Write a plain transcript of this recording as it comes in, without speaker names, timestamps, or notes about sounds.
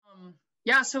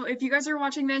Yeah, so if you guys are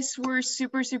watching this, we're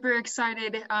super, super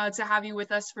excited to have you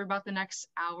with us for about the next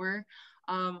hour.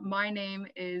 My name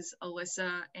is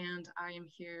Alyssa, and I am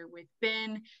here with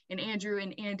Ben and Andrew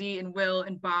and Andy and Will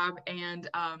and Bob. And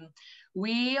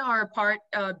we are a part,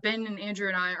 Ben and Andrew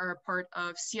and I are a part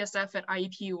of CSF at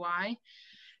IUPUI.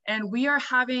 And we are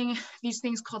having these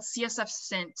things called CSF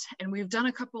Sent. And we've done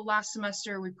a couple last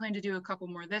semester. We plan to do a couple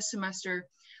more this semester,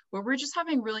 where we're just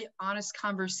having really honest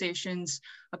conversations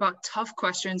about tough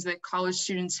questions that college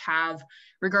students have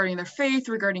regarding their faith,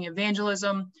 regarding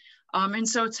evangelism. And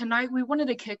so tonight we wanted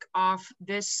to kick off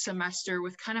this semester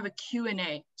with kind of a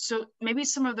Q&A. So maybe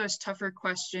some of those tougher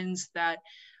questions that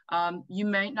you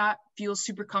might not feel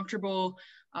super comfortable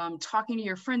talking to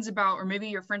your friends about, or maybe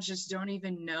your friends just don't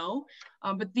even know.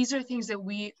 But these are things that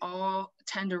we all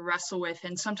tend to wrestle with.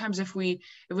 And sometimes if we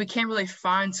can't really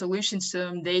find solutions to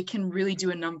them, they can really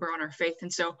do a number on our faith.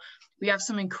 And so we have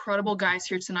some incredible guys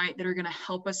here tonight that are going to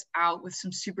help us out with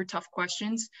some super tough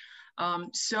questions.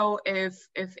 So if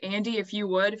Andy, if you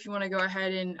want to go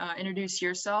ahead and introduce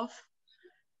yourself.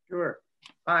 Sure.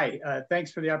 Hi,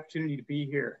 thanks for the opportunity to be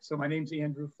here. So my name's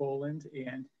Andrew Foland,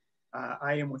 and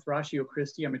I am with Ratio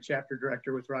Christi. I'm a chapter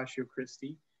director with Ratio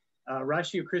Christi.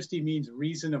 Ratio Christi means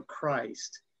Reason of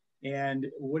Christ. And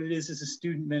what it is a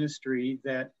student ministry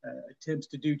that attempts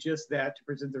to do just that, to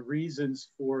present the reasons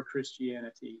for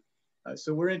Christianity.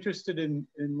 So we're interested in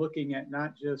looking at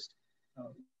not just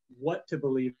what to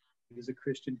believe as a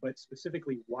Christian, but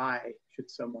specifically why should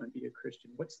someone be a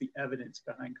Christian? What's the evidence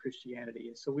behind Christianity?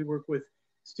 And so we work with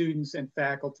students and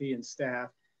faculty and staff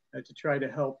to try to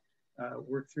help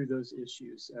work through those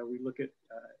issues. We look at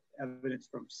evidence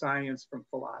from science, from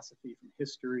philosophy, from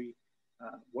history.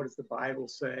 What does the Bible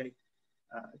say?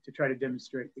 To try to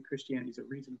demonstrate that Christianity is a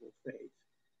reasonable faith,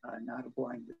 not a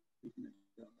blind belief in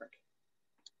the dark.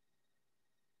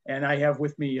 And I have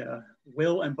with me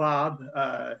Will and Bob.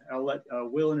 I'll let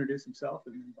Will introduce himself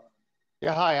and then Bob.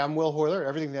 Yeah, hi, I'm Will Hoyler.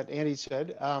 Everything that Andy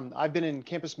said. I've been in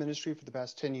campus ministry for the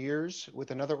past 10 years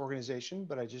with another organization,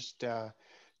 but I just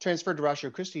transferred to Ratio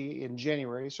Christi in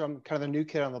January. So I'm kind of the new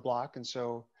kid on the block. And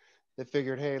so they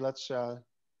figured, hey, let's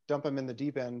dump them in the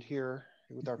deep end here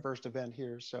with our first event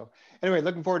here. So anyway,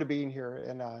 looking forward to being here.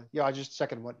 And yeah, I just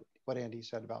second what Andy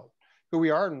said about who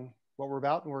we are and what we're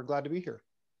about. And we're glad to be here.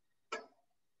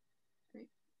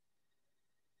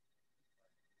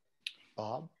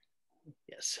 Bob?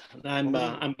 Yes, I'm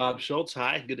Bob Schultz.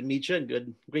 Hi, good to meet you,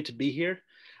 and great to be here.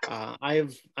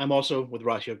 I'm also with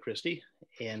Ratio Christi,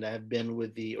 and I've been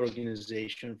with the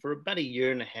organization for about a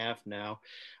year and a half now.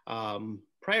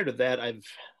 Prior to that, I've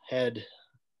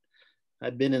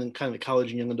been in kind of the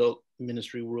college and young adult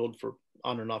ministry world for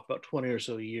on and off about 20 or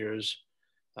so years.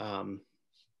 I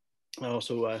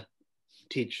also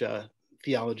teach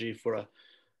theology for a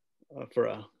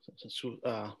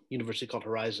university called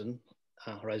Horizon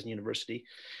University.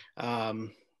 And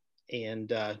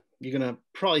you're going to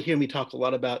probably hear me talk a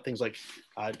lot about things like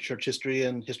church history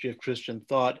and history of Christian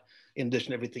thought, in addition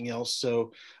to everything else.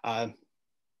 So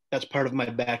that's part of my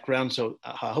background. So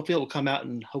hopefully it will come out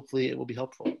and hopefully it will be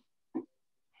helpful.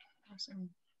 Awesome.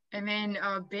 And then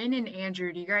Ben and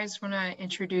Andrew, do you guys want to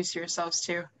introduce yourselves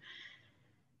too?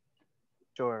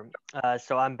 Sure.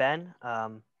 So I'm Ben.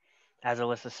 As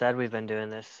Alyssa said, we've been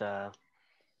doing this a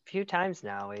few times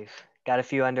now. We've got a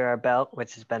few under our belt,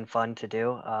 which has been fun to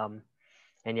do.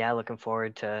 And yeah, looking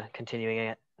forward to continuing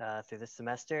it through this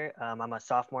semester. I'm a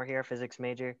sophomore here, physics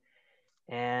major.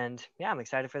 And yeah, I'm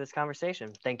excited for this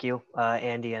conversation. Thank you,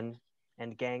 Andy and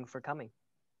gang for coming.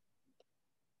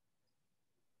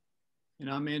 And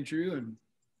I'm Andrew, and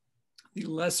the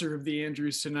lesser of the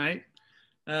Andrews tonight.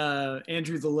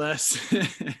 Andrew the less.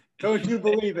 Don't you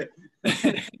believe it?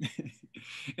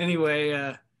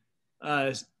 Anyway,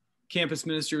 campus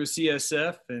minister with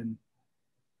CSF, and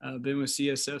been with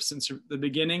CSF since the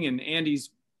beginning. And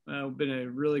Andy's been a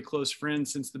really close friend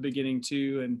since the beginning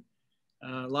too. And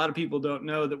a lot of people don't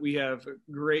know that we have a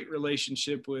great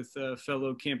relationship with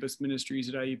fellow campus ministries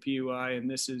at IUPUI, and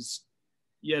this is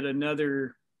yet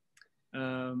another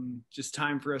just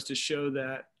time for us to show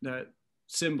that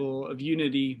symbol of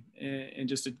unity and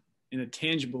just in a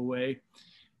tangible way.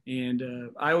 And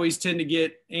I always tend to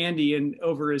get Andy in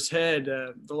over his head.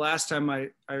 The last time I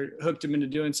hooked him into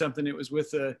doing something, it was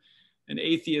with an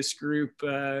atheist group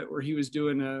where he was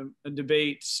doing a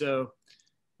debate. So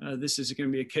this is going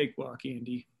to be a cakewalk,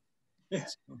 Andy. Yeah.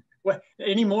 Well,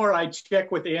 anymore, I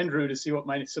check with Andrew to see what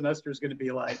my semester is going to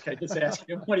be like. I just ask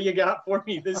him, what do you got for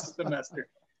me this semester?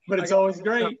 But it's always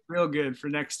great. Real good for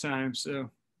next time. So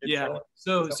yeah,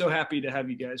 so happy to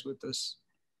have you guys with us.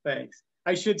 Thanks.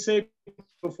 I should say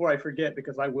before I forget,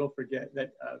 because I will forget,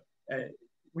 that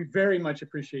we very much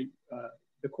appreciate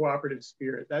the cooperative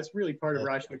spirit. That's really part of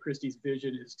Ratio Christi's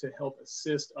vision, is to help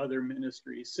assist other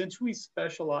ministries. Since we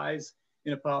specialize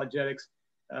in apologetics,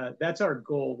 that's our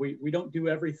goal. We don't do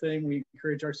everything. We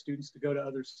encourage our students to go to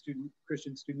other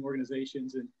Christian student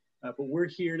organizations, but we're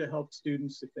here to help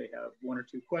students if they have one or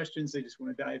two questions, they just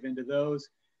want to dive into those,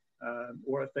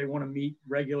 or if they want to meet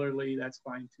regularly, that's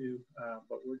fine too.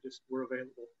 But we're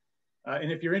available.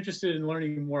 And if you're interested in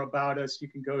learning more about us, you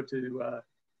can go to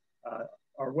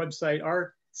our website.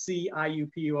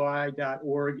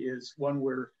 rciupui.org is one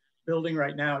we're building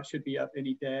right now. It should be up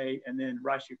any day. And then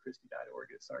ratiochristi.org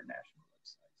is our national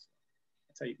website. So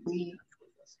that's how you can get in touch with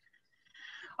us.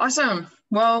 Awesome.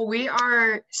 Well, we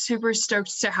are super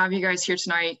stoked to have you guys here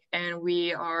tonight, and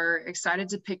we are excited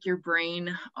to pick your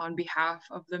brain on behalf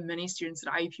of the many students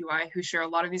at IUPUI who share a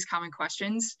lot of these common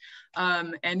questions.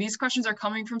 And these questions are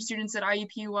coming from students at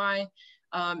IUPUI.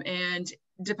 And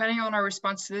depending on our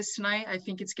response to this tonight, I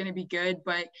think it's going to be good,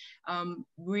 but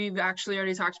we've actually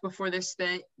already talked before this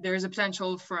that there's a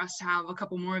potential for us to have a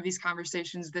couple more of these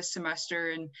conversations this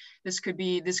semester, and this could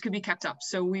be kept up.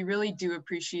 So we really do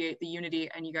appreciate the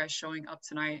unity and you guys showing up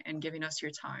tonight and giving us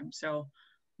your time. So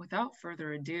without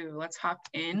further ado, let's hop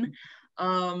in.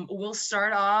 We'll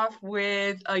start off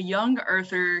with a young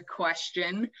earther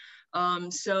question.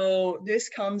 So this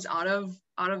comes out of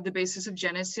the basis of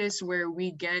Genesis, where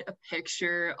we get a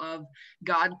picture of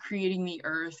God creating the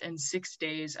earth in 6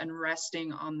 days and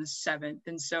resting on the seventh.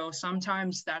 And so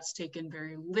sometimes that's taken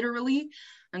very literally,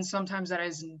 and sometimes that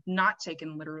is not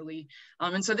taken literally.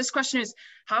 And so this question is,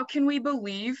 how can we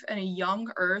believe in a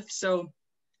young earth? So,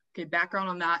 okay, background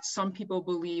on that. Some people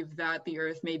believe that the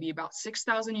earth may be about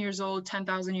 6,000 years old,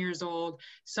 10,000 years old,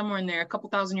 somewhere in there, a couple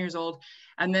thousand years old.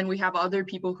 And then we have other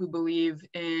people who believe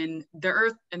in the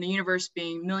earth and the universe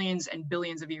being millions and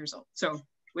billions of years old. So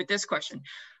with this question,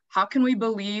 how can we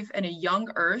believe in a young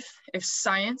earth if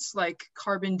science like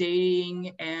carbon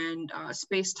dating and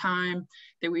space-time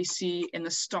that we see in the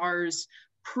stars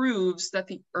proves that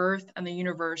the earth and the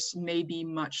universe may be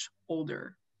much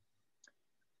older?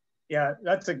 Yeah,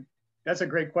 that's a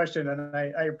great question. And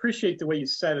I appreciate the way you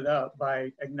set it up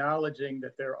by acknowledging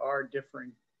that there are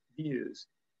differing views.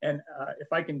 And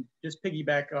if I can just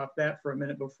piggyback off that for a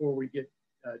minute before we get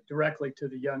directly to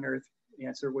the young earth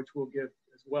answer, which we'll give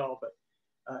as well. But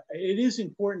it is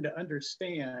important to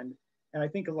understand, and I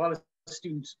think a lot of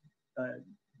students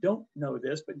don't know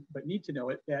this, but need to know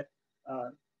it, that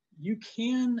you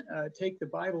can take the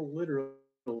Bible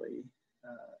literally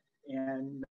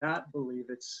and not believe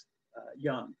it's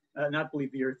young, not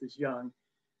believe the earth is young.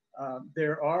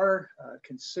 There are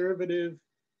conservative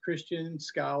Christian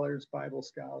scholars, Bible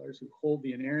scholars, who hold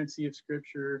the inerrancy of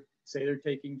Scripture, say they're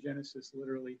taking Genesis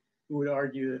literally, who would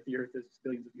argue that the earth is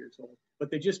billions of years old.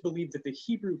 But they just believe that the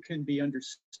Hebrew can be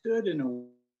understood in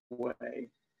a way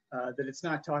that it's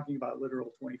not talking about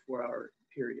literal 24-hour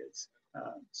periods.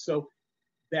 So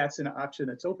that's an option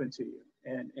that's open to you.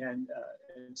 And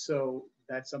so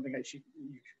that's something you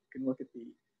can look at the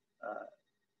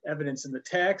evidence in the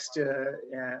text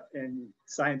and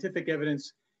scientific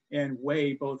evidence and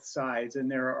weigh both sides.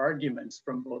 And there are arguments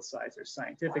from both sides. There's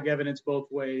scientific evidence both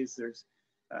ways.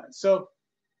 So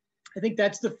I think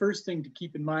that's the first thing to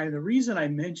keep in mind. And the reason I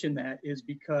mention that is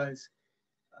because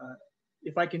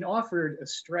if I can offer a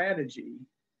strategy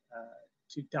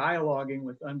to dialoguing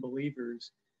with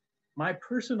unbelievers, my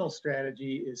personal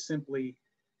strategy is simply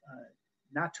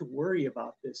not to worry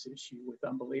about this issue with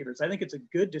unbelievers. I think it's a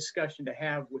good discussion to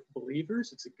have with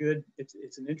believers. It's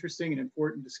an interesting and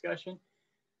important discussion,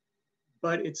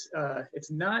 but it's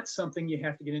not something you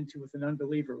have to get into with an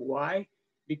unbeliever. Why?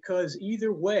 Because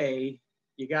either way,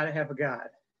 you got to have a God.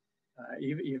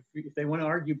 If they want to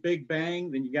argue Big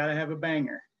Bang, then you got to have a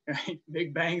banger. Right?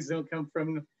 Big bangs don't come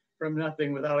from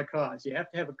nothing without a cause. You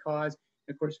have to have a cause.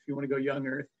 And of course, if you want to go young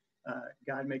earth,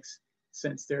 God makes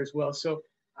sense there as well. So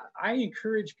I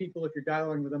encourage people, if you're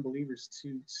dialoguing with unbelievers,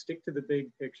 to stick to the big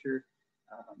picture,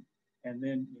 and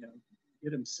then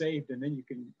get them saved, and then you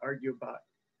can argue about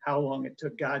how long it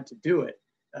took God to do it.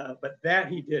 But that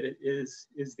He did it is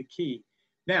the key.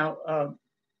 Now,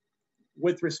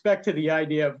 with respect to the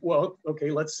idea of, well, okay,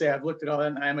 let's say I've looked at all that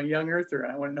and I'm a young earther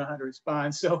and I want to know how to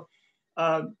respond. So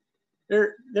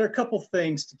there are a couple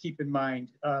things to keep in mind.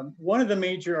 One of the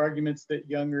major arguments that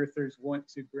young earthers want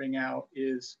to bring out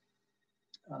is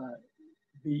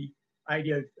the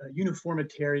idea of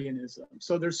uniformitarianism.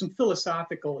 So there's some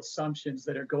philosophical assumptions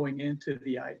that are going into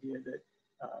the idea that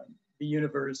the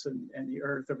universe and the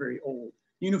earth are very old.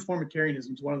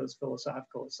 Uniformitarianism is one of those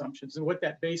philosophical assumptions. And what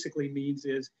that basically means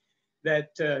is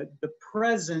that the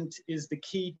present is the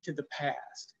key to the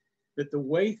past. that the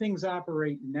way things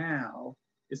operate now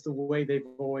is the way they've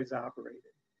always operated.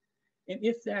 And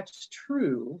if that's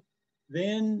true,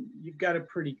 then you've got a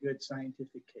pretty good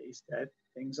scientific case that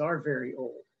things are very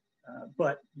old.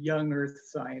 But young Earth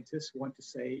scientists want to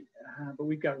say, but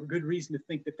we've got good reason to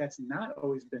think that that's not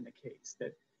always been the case,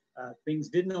 that things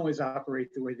didn't always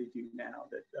operate the way they do now,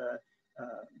 that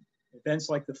events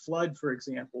like the flood, for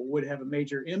example, would have a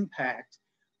major impact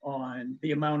on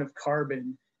the amount of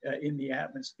carbon in the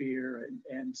atmosphere.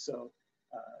 And so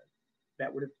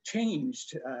that would have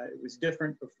changed. It was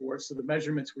different before. So the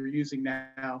measurements we're using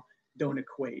now don't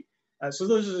equate. So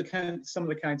those are some of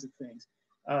the kinds of things.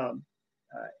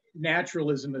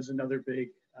 Naturalism is another big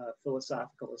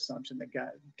philosophical assumption that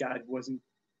God wasn't,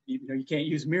 you can't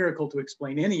use miracle to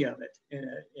explain any of it.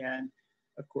 And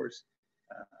of course,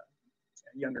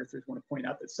 young earthers want to point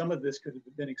out that some of this could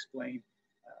have been explained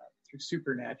through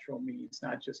supernatural means,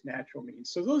 not just natural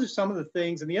means. So those are some of the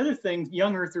things. And the other thing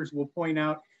young earthers will point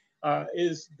out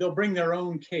is they'll bring their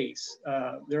own case,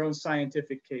 their own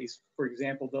scientific case. For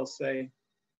example, they'll say,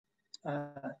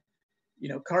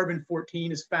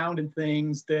 carbon-14 is found in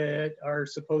things that are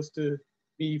supposed to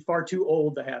be far too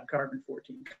old to have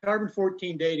carbon-14.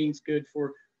 Carbon-14 dating is good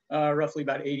for roughly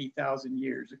about 80,000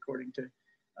 years, according to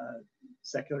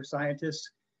secular scientists,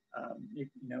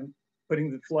 putting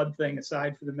the flood thing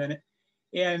aside for the minute.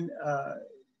 And,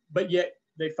 but yet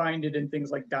they find it in things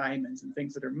like diamonds and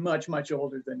things that are much, much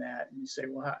older than that. And you say,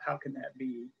 well, how can that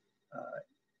be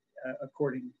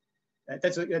according?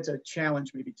 That's a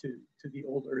challenge maybe to the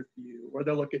old Earth view. Or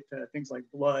they'll look at things like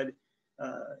blood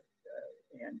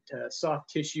and soft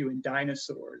tissue in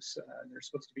dinosaurs. They're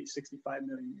supposed to be 65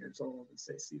 million years old, and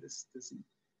say, see, this doesn't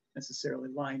necessarily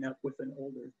line up with an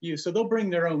old Earth view. So they'll bring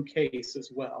their own case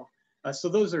as well. So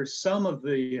those are some of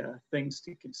the things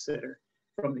to consider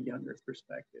from the young Earth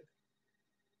perspective.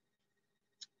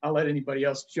 I'll let anybody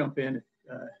else jump in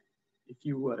if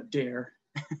you dare.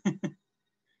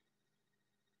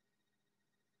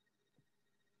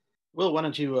 Will, why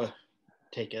don't you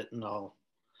take it and I'll.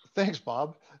 Thanks,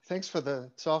 Bob. Thanks for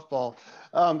the softball.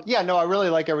 Yeah, no, I really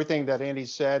like everything that Andy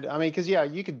said. I mean, because yeah,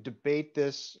 you could debate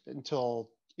this until,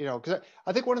 because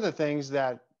I think one of the things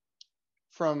that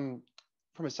from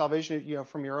a salvation,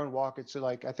 from your own walk, it's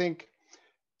like, I think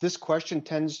this question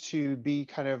tends to be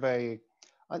kind of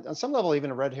on some level,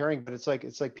 even a red herring, but it's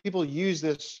like people use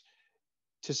this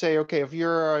to say, okay, if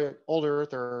you're an old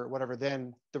Earth or whatever,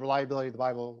 then the reliability of the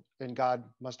Bible and God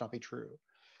must not be true.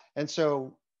 And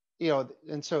so,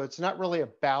 it's not really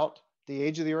about the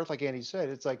age of the Earth, like Andy said.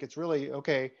 It's like, it's really,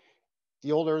 okay,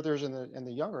 the old Earthers and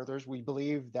the young Earthers, we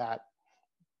believe that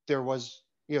there was,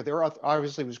 the Earth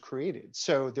obviously was created.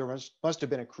 So there must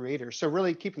have been a creator. So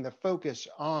really keeping the focus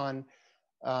on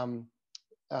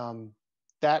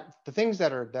that the things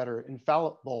that are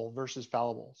infallible versus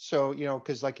fallible. So,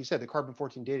 because like you said, the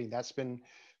carbon-14 dating, that's been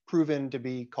proven to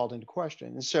be called into question.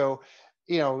 And so,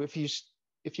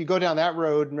 if you go down that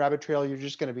road and rabbit trail, you're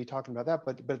just going to be talking about that.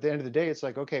 But at the end of the day, it's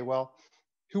like, okay, well,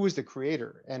 who was the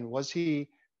creator? And was he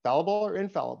fallible or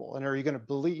infallible? And are you going to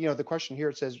believe, the question here,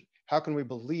 it says, how can we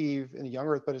believe in the young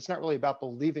Earth? But it's not really about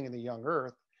believing in the young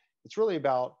Earth. It's really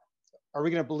about, are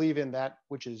we going to believe in that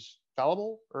which is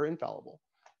fallible or infallible?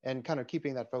 And kind of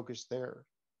keeping that focus there.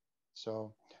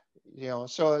 So,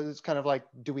 so it's kind of like,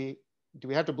 do we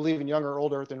have to believe in young or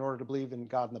old Earth in order to believe in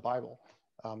God and the Bible?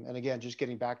 And again, just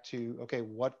getting back to, okay,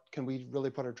 what can we really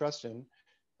put our trust in?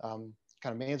 Kind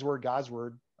of man's word, God's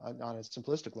word on a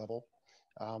simplistic level.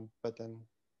 But then,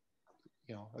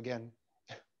 again.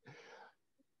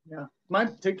 Yeah,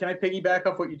 can I piggyback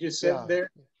off what you just said there?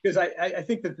 Because I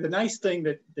think that the nice thing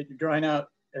that you're drawing out,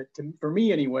 for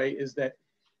me anyway, is that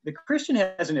the Christian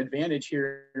has an advantage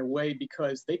here in a way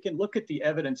because they can look at the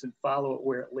evidence and follow it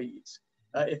where it leads.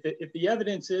 If the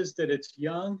evidence is that it's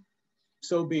young,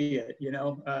 so be it.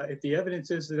 If the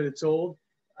evidence is that it's old,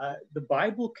 the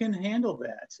Bible can handle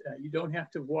that. You don't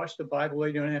have to wash the Bible away.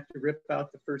 You don't have to rip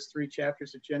out the first 3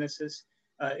 chapters of Genesis.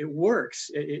 It works.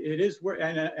 It is work.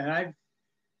 And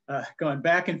I've gone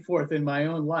back and forth in my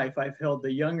own life. I've held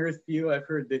the young Earth view. I've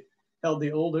held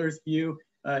the old Earth view.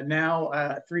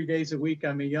 Now, 3 days a week,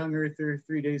 I'm a young Earther.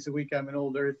 3 days a week, I'm an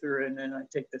old Earther. And then I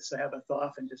take the Sabbath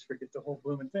off and just forget the whole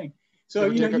blooming thing.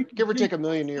 So, give or take a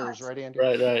million years, right, Andy?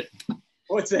 Right.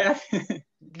 What's that?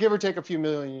 Give or take a few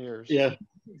million years. Yeah.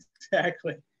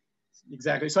 Exactly.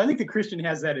 So I think the Christian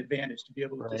has that advantage to be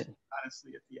able to just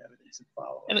honestly at the evidence and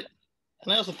follow. And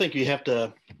I also think you have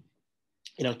to,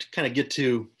 to kind of get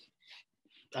to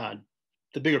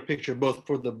the bigger picture, both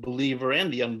for the believer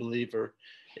and the unbeliever,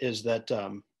 is that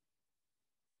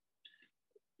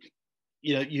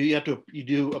you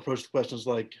do approach the questions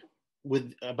like,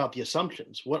 about the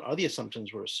assumptions. What are the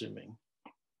assumptions we're assuming?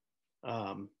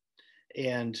 So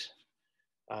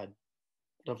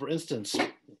for instance,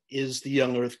 is the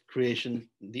young earth creation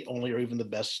the only or even the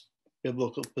best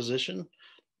biblical position?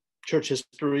 Church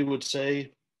history would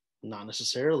say not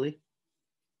necessarily.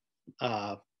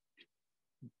 90%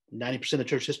 of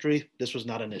church history, this was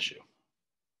not an issue.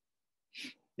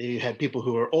 You had people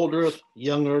who were old earth,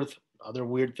 young earth, other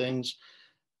weird things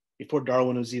before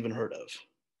Darwin was even heard of.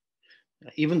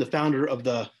 Even the founder of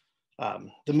the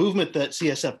movement that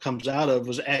CSF comes out of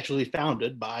was actually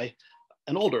founded by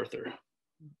an old earther.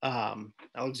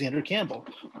 Alexander Campbell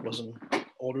was an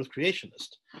old earth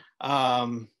creationist.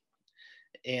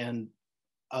 And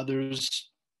others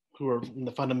who are in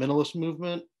the fundamentalist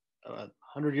movement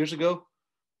 100 years ago,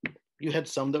 you had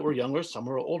some that were young earth, some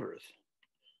were old earth.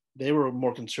 They were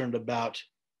more concerned about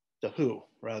the who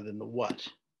rather than the what.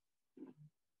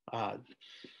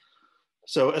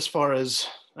 So as far as,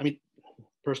 I mean,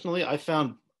 personally, I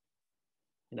found,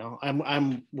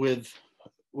 I'm with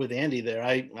Andy there.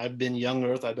 I've been young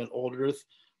earth, I've been old earth.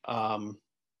 Currently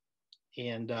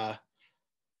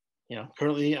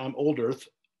I'm old earth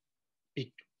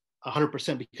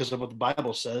 100% because of what the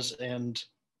Bible says and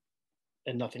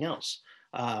nothing else.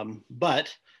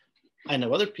 But I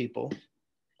know other people,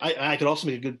 I could also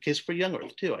make a good case for young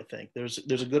earth too. I think there's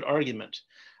a good argument.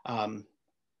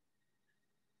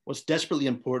 What's desperately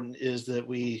important is that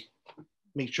we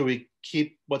make sure we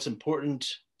keep what's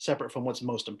important separate from what's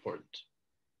most important.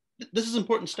 This is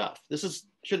important stuff.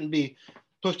 Shouldn't be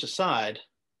pushed aside,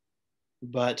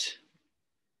 but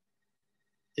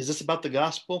is this about the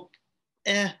gospel?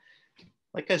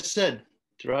 Like I said,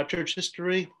 throughout church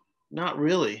history, not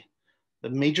really. The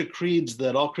major creeds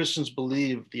that all Christians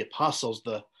believe, the apostles,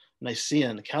 the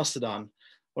Nicene, the Chalcedon,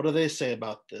 what do they say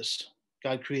about this?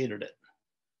 God created it.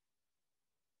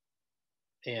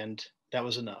 And that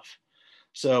was enough.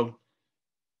 So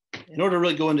in order to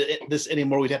really go into this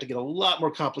anymore, we'd have to get a lot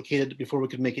more complicated before we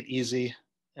could make it easy.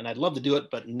 And I'd love to do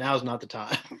it, but now's not the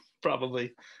time,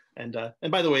 probably. And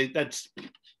by the way, I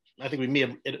think we may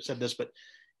have said this, but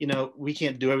we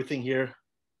can't do everything here.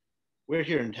 We're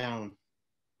here in town.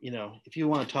 If you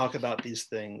want to talk about these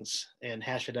things and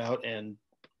hash it out and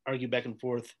argue back and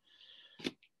forth,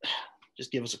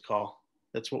 just give us a call.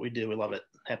 That's what we do. We love it.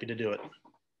 Happy to do it.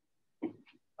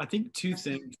 I think two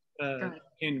things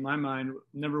came to my mind.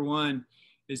 Number one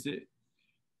is that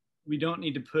we don't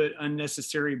need to put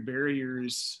unnecessary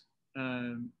barriers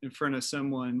in front of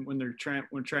someone when we're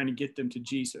trying to get them to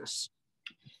Jesus.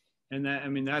 And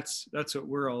that's what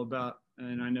we're all about.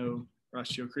 And I know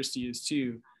Ratio Christi is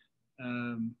too.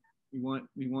 We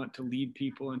want to lead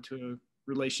people into a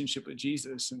relationship with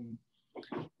Jesus,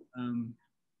 and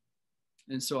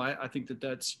so I think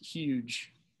that's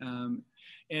huge. And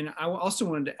I also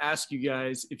wanted to ask you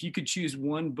guys if you could choose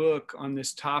one book on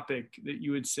this topic that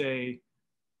you would say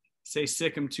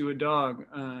sick 'em to a dog,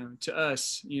 to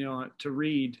us, to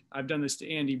read. I've done this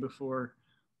to Andy before.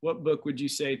 What book would you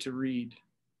say to read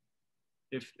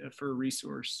if for a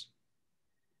resource?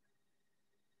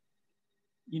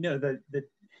 The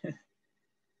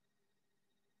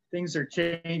things are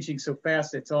changing so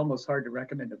fast, it's almost hard to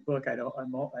recommend a book. I'd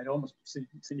almost send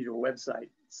you to a website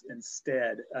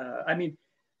instead.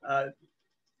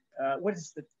 What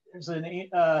is there's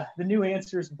the New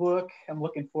Answers book. I'm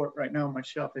looking for it right now on my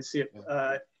shelf. I see it.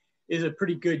 Is a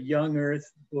pretty good young earth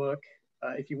book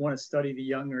if you want to study the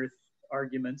young earth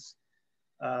arguments.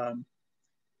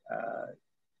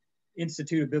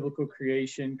 Institute of Biblical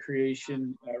Creation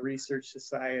Research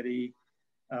Society,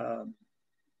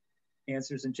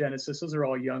 Answers in Genesis. Those are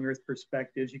all young earth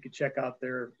perspectives. You could check out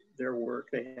their work.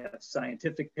 They have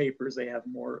scientific papers. They have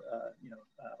more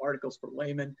articles for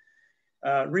laymen.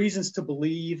 Reasons to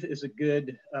Believe is a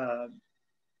good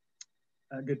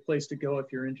place to go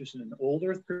if you're interested in an old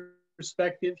earth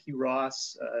perspective. Hugh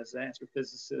Ross is an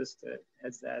astrophysicist,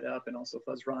 heads that up, and also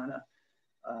Fuz Rana.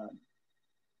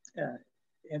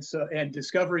 And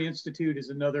Discovery Institute is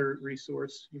another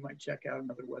resource you might check out,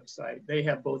 another website. They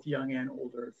have both young and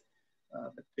old earth,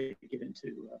 but they get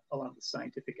into a lot of the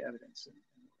scientific evidence.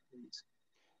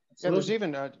 So there's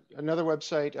even another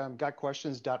website,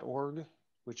 gotquestions.org,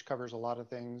 which covers a lot of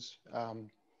things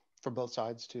for both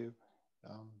sides too.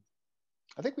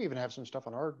 I think we even have some stuff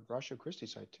on our Ratio Christi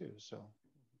site too. So,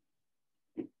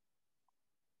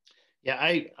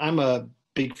 yeah, I'm a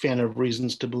big fan of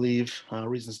Reasons to Believe,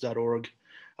 reasons.org.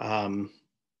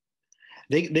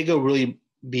 They go really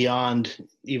beyond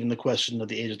even the question of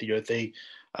the age of the earth. They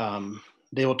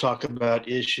will talk about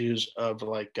issues of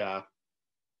like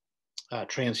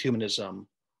transhumanism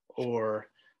or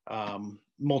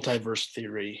multiverse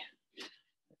theory,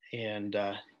 and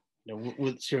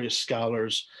with serious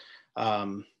scholars.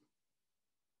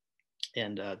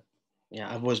 Yeah,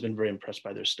 I've always been very impressed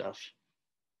by their stuff.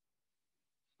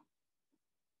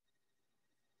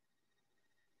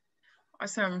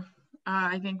 Awesome.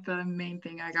 I think the main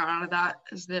thing I got out of that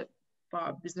is that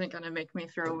Bob isn't going to make me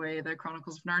throw away the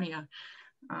Chronicles of Narnia.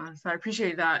 So I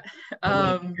appreciate that.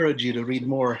 I encourage you to read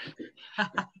more.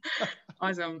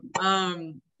 Awesome.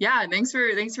 Yeah, thanks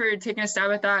for taking a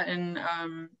stab at that. And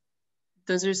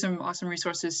those are some awesome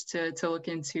resources to look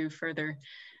into further.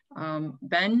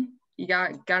 Ben, you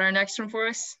got our next one for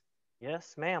us?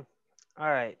 Yes, ma'am. All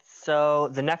right. So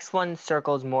the next one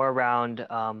circles more around.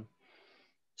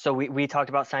 So we talked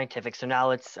about scientific. So now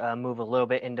let's move a little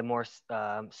bit into more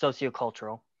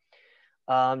sociocultural.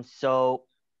 So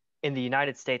in the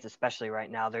United States, especially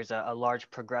right now, there's a large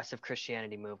progressive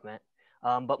Christianity movement.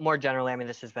 But more generally, I mean,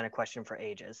 this has been a question for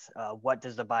ages. How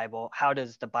does the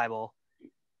Bible,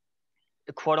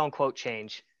 quote unquote,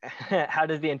 change? How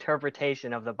does the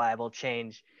interpretation of the Bible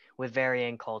change with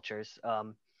varying cultures,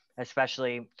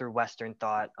 especially through Western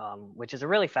thought, which is a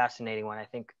really fascinating one.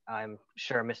 I'm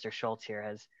sure Mr. Schultz here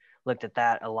has looked at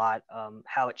that a lot,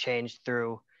 how it changed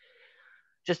through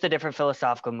just the different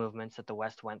philosophical movements that the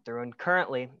West went through. And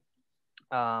currently,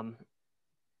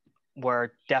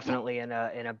 we're definitely in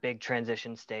a big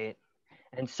transition state.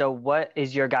 And so what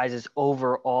is your guys'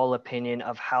 overall opinion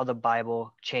of how the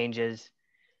Bible changes,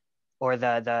 or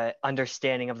the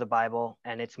understanding of the Bible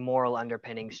and its moral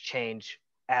underpinnings change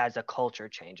as a culture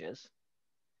changes?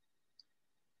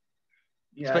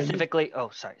 Yeah, specifically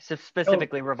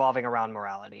revolving around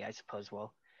morality, I suppose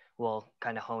we'll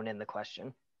kind of hone in the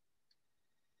question.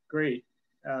 Great.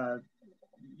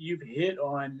 You've hit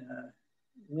on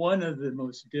one of the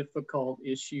most difficult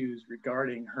issues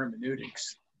regarding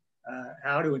hermeneutics,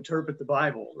 how to interpret the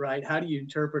Bible, right? How do you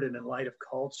interpret it in light of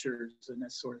cultures and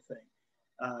that sort of thing,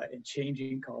 and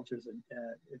changing cultures? And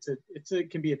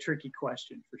it can be a tricky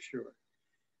question for sure.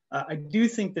 I do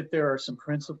think that there are some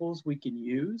principles we can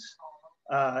use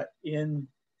in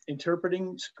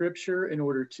interpreting scripture in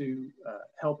order to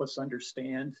help us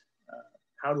understand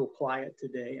how to apply it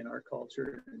today in our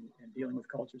culture and dealing with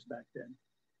cultures back then.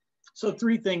 So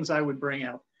 3 things I would bring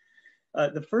out.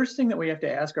 The first thing that we have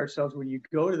to ask ourselves when you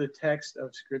go to the text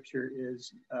of scripture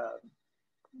is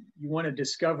you want to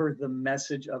discover the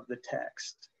message of the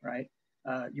text, right?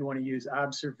 You want to use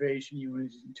observation, you want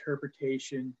to use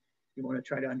interpretation, you want to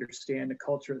try to understand the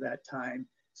culture of that time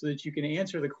so that you can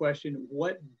answer the question,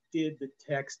 what did the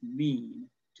text mean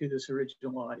to this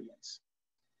original audience?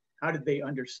 How did they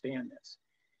understand this?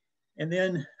 And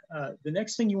then the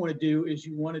next thing you want to do is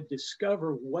you want to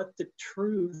discover what the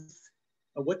truth,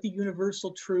 what the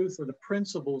universal truth or the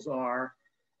principles are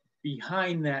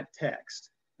behind that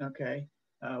text, okay?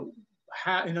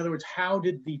 In other words, how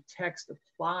did the text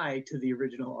apply to the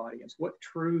original audience? What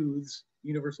truths,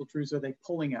 universal truths, are they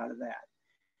pulling out of that?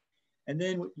 And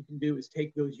then what you can do is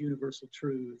take those universal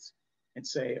truths and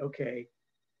say, okay,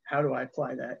 how do I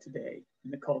apply that today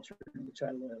in the culture in which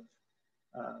I live?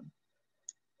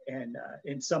 And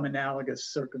in some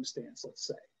analogous circumstance, let's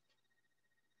say.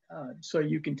 So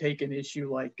you can take an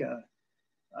issue like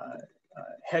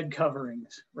head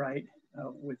coverings, right?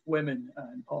 With women,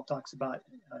 and Paul talks about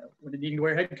women needing to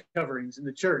wear head coverings in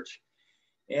the church.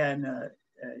 And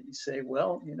you say,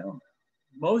 well,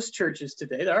 most churches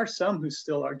today, there are some who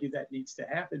still argue that needs to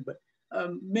happen, but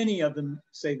many of them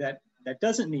say that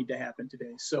doesn't need to happen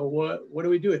today. So what do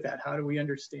we do with that? How do we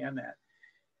understand that?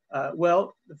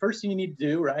 Well, the first thing you need to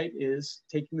do, right, is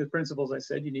taking the principles I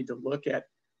said, you need to look at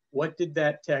what did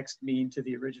that text mean to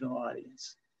the original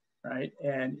audience, right?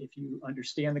 And if you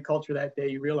understand the culture that day,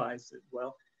 you realize that,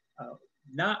 well,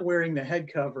 not wearing the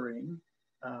head covering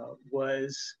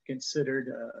was considered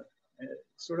a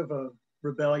sort of a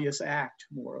rebellious act,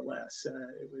 more or less.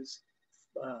 It was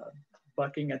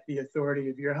bucking at the authority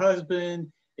of your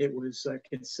husband. It was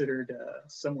considered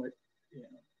somewhat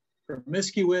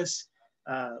promiscuous,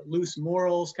 loose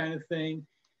morals kind of thing.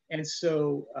 And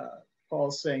so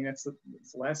Paul's saying that's the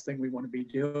last thing we want to be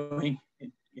doing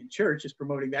in church, is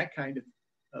promoting that kind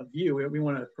of view. We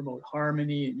want to promote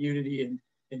harmony and unity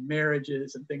in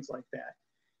marriages and things like that.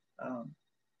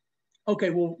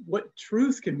 Okay, well, what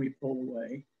truth can we pull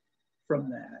away from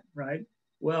that, right?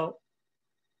 Well,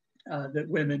 that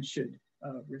women should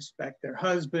respect their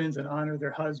husbands and honor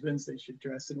their husbands. They should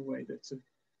dress in a way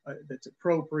that's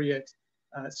appropriate.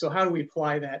 So how do we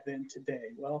apply that then today?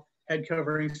 Well, head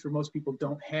coverings for most people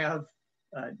don't have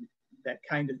that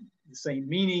kind of the same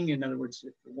meaning. In other words,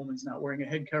 if the woman's not wearing a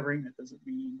head covering, that doesn't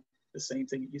mean the same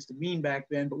thing it used to mean back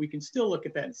then, but we can still look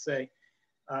at that and say,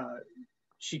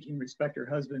 she can respect her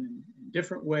husband in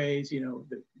different ways,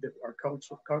 that are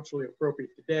culturally appropriate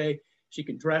today. She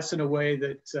can dress in a way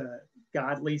that's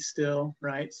godly still,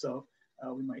 right? So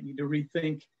we might need to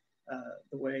rethink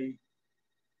the way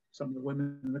some of the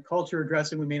women in the culture are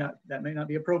dressing. That may not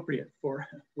be appropriate for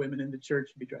women in the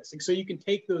church to be dressing. So you can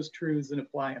take those truths and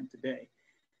apply them today.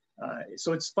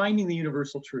 So it's finding the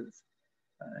universal truth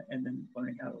and then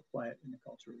learning how to apply it in the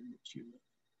culture in which you live.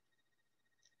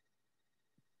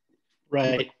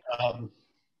 Right.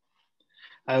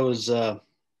 I was,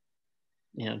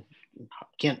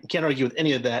 can't argue with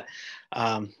any of that,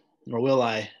 nor will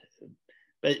I.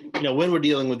 But when we're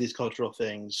dealing with these cultural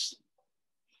things,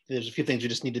 there's a few things we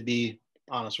just need to be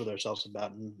honest with ourselves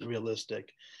about and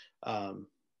realistic.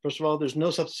 First of all, there's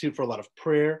no substitute for a lot of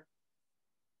prayer,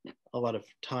 a lot of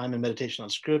time and meditation on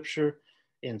scripture,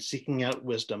 and seeking out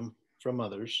wisdom from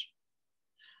others.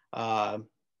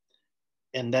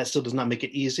 And that still does not make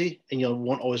it easy, and you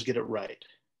won't always get it right.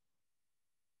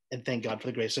 And thank God for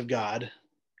the grace of God,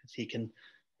 because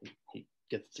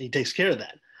he takes care of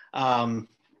that.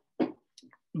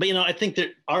 But I think there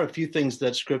are a few things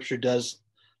that scripture does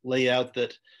lay out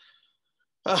that,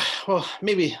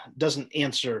 maybe doesn't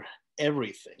answer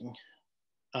everything.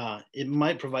 It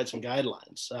might provide some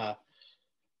guidelines.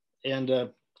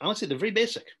 And honestly, they're very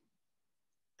basic.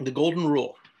 The golden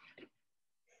rule: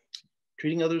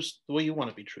 treating others the way you want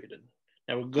to be treated.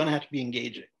 Now, we're going to have to be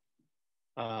engaging,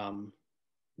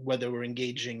 whether we're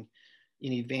engaging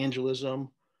in evangelism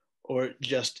or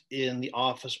just in the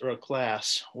office or a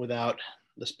class without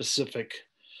the specific,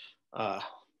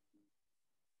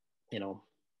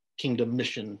 kingdom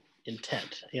mission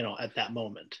intent, at that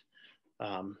moment.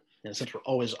 And since we're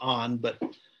always on, but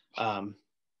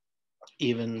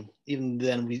even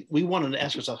then, we wanted to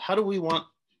ask ourselves, how do we want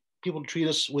people to treat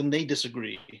us when they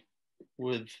disagree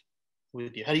with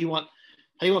you? How do you want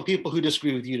people who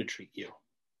disagree with you to treat you?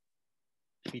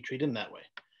 You treat them that way.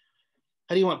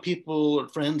 How do you want people, or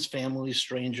friends, family,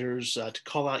 strangers, to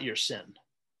call out your sin?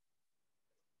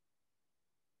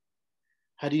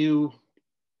 How do you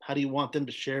want them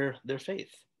to share their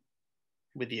faith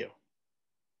with you,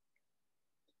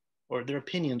 or their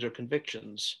opinions or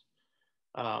convictions?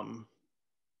 Don't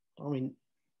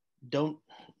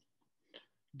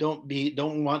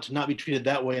want to not be treated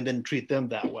that way and then treat them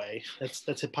that way.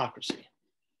 That's hypocrisy.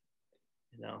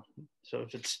 So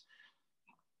if it's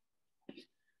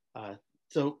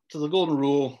so the golden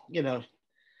rule,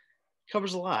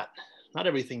 covers a lot. Not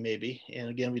everything, maybe, and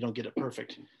again, we don't get it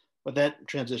perfect, but that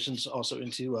transitions also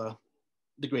into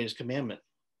the greatest commandment: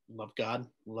 love God,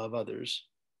 love others.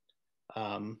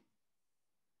 Ask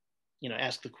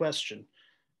the question: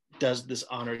 does this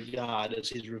honor God as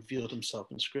He's revealed Himself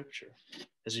in Scripture,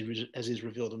 as He's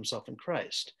revealed Himself in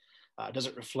Christ? Does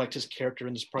it reflect His character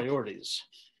and His priorities?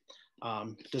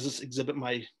 Does this exhibit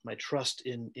my trust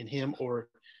in Him, or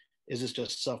is this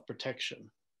just self-protection?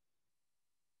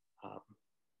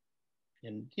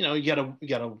 And you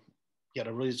gotta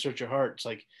really search your heart. It's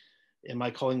like, am I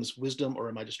calling this wisdom, or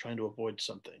am I just trying to avoid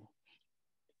something?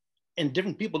 And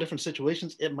different people, different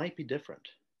situations, it might be different.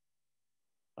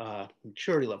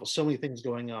 Maturity level, so many things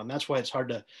going on. That's why it's hard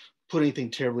to put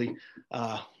anything terribly,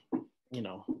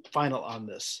 final on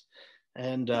this.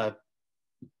 And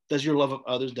does your love of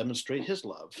others demonstrate His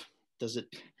love? Does it?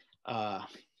 How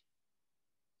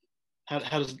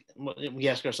does we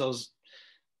ask ourselves?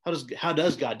 How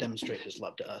does God demonstrate His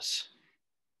love to us?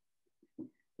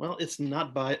 Well, it's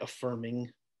not by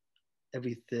affirming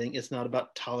everything. It's not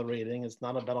about tolerating. It's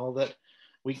not about all that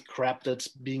weak crap that's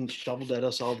being shoveled at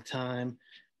us all the time.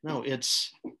 No,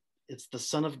 it's the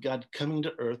Son of God coming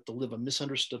to earth to live a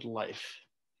misunderstood life,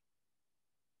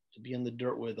 to be in the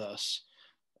dirt with us,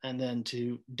 and then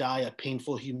to die a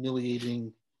painful,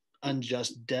 humiliating,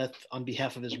 unjust death on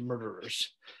behalf of His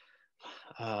murderers.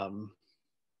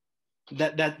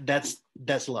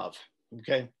 That's love.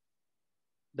 Okay,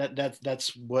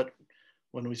 that's what,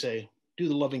 when we say do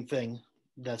the loving thing,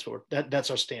 that's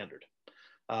our standard.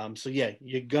 So yeah, if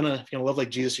you're gonna love like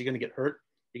Jesus, you're gonna get hurt.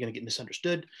 You're going to get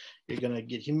misunderstood. You're going to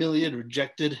get humiliated,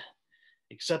 rejected.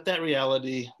 Accept that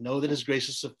reality. Know that His grace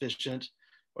is sufficient,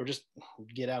 or just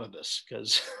get out of this,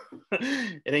 because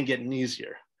it ain't getting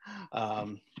easier.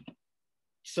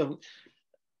 So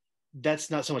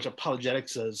that's not so much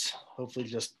apologetics as hopefully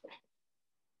just,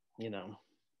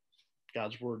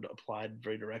 God's word applied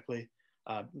very directly.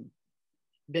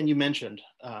 Ben, you mentioned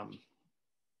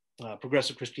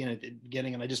progressive Christianity at the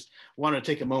beginning, and I just want to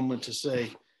take a moment to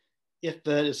say, if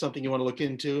that is something you want to look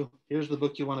into, here's the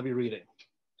book you want to be reading.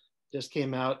 Just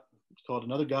came out. It's called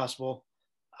Another Gospel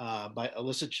by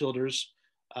Alisa Childers.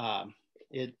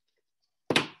 It's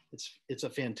a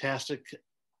fantastic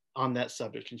on that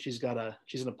subject. And she's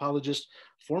an apologist,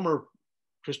 former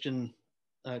Christian,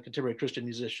 contemporary Christian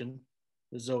musician,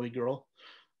 the Zoe girl,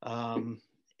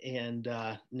 and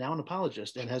now an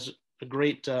apologist, and has a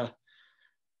great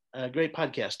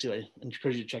podcast too. I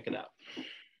encourage you to check it out.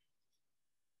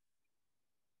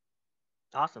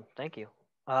 Awesome, thank you.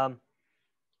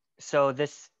 So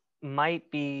this might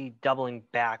be doubling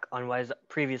back on what has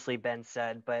previously been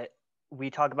said, but we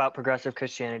talk about progressive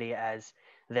Christianity as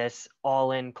this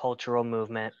all-in cultural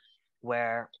movement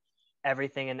where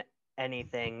everything and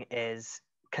anything is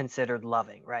considered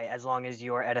loving, right? As long as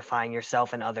you're edifying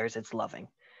yourself and others, it's loving.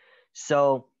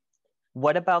 So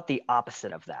what about the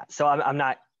opposite of that? So I'm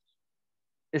not,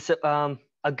 it's a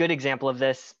good example of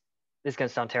this is going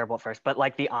to sound terrible at first, but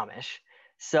like the Amish.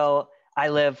 So I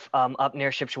live up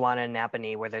near Shipshewana and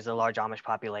Napanee, where there's a large Amish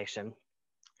population.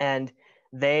 And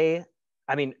they,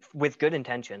 I mean, with good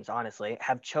intentions, honestly,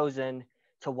 have chosen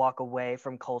to walk away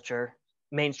from culture,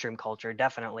 mainstream culture,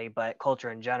 definitely, but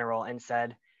culture in general, and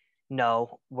said,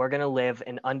 no, we're going to live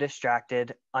an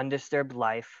undistracted, undisturbed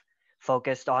life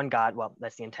focused on God. Well,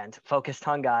 that's the intent, focused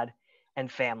on God and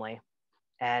family.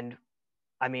 And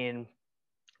I mean,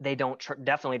 they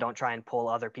definitely don't try and pull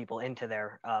other people into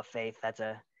their faith. That's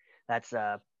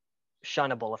a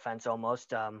shunnable offense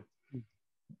almost.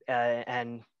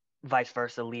 And vice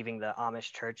versa, leaving the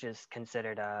Amish church is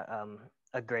considered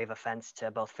a grave offense to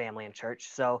both family and church.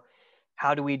 So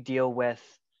how do we deal with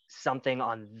something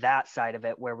on that side of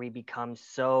it where we become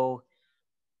so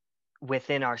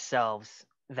within ourselves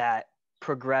that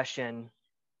progression,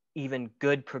 even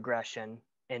good progression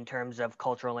in terms of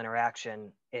cultural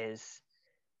interaction, is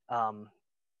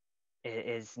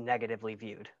negatively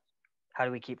viewed? How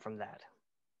do we keep from that?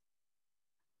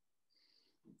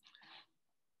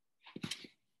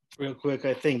 Real quick,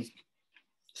 I think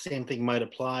same thing might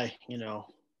apply.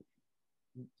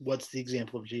 What's the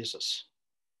example of Jesus?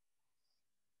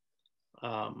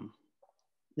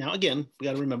 Now, again, we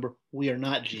got to remember, we are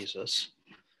not Jesus.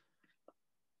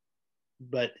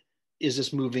 But is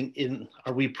this moving in?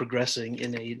 Are we progressing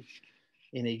in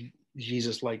a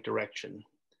Jesus-like direction?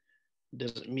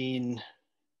 Doesn't mean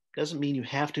you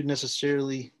have to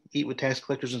necessarily eat with tax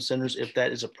collectors and sinners if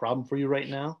that is a problem for you right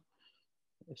now,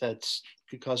 if that's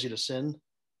could cause you to sin.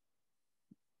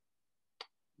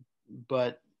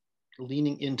 But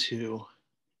leaning into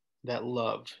that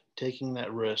love, taking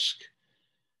that risk,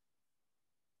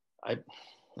 I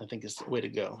think is the way to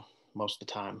go most of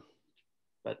the time.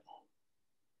 But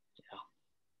yeah,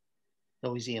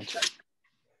 no easy answer.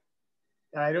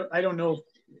 I don't know.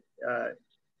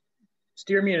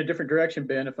 Steer me in a different direction,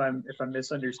 Ben, if I'm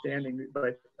misunderstanding.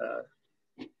 But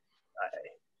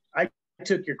I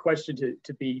took your question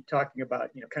to be talking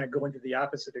about, kind of going to the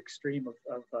opposite extreme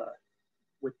of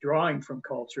withdrawing from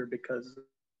culture because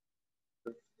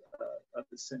of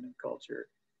the sin of culture.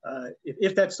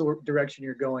 If that's the direction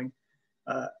you're going,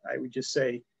 I would just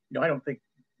say, I don't think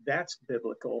that's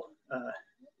biblical. I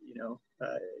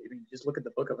mean, just look at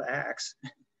the book of Acts.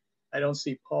 I don't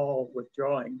see Paul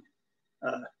withdrawing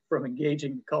from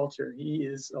engaging the culture. He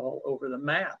is all over the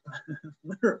map,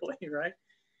 literally, right?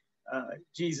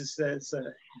 Jesus says,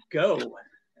 go,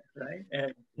 right?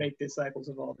 And make disciples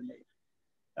of all the nations.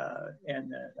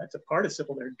 And that's a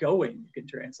participle there, going. You can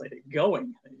translate it,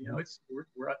 going.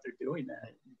 We're out there doing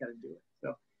that. You got to do it.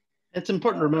 So it's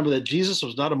important to remember that Jesus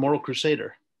was not a moral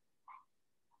crusader.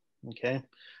 Okay.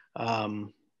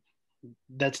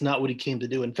 That's not what he came to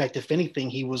do. In fact, if anything,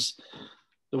 he was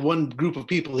the one group of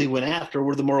people he went after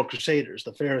were the moral crusaders,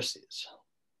 the Pharisees.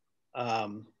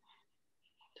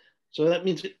 So that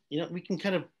means, we can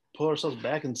kind of pull ourselves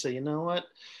back and say, you know what?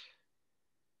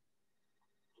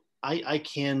 I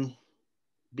can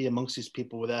be amongst these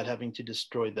people without having to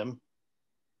destroy them,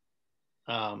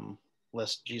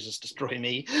 lest Jesus destroy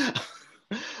me.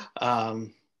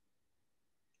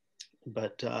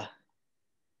 But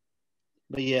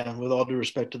yeah, with all due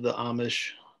respect to the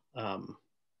Amish,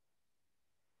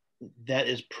 that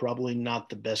is probably not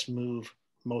the best move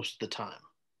most of the time.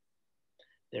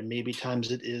 There may be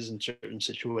times it is in certain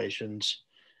situations.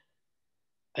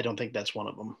 I don't think that's one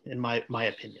of them, in my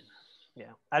opinion.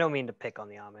 Yeah, I don't mean to pick on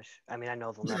the Amish. I mean, I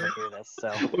know they'll never hear this, so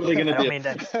What are they gonna I don't do? mean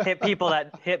to hit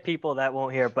people that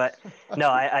won't hear. But no,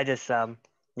 I just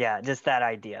just that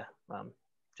idea. I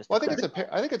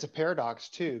think it's a paradox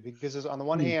too, because on the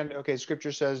one hand, okay,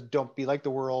 Scripture says, "Don't be like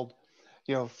the world,"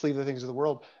 flee the things of the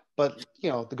world. But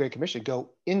the Great Commission,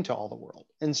 go into all the world,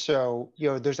 and so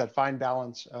there's that fine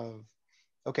balance of,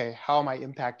 okay, how am I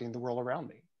impacting the world around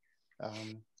me,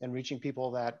 and reaching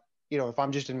people that if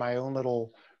I'm just in my own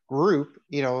little group,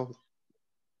 the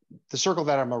circle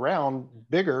that I'm around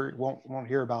bigger won't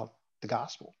hear about the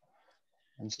gospel.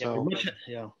 And so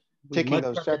yeah, taking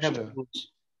those steps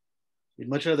we'd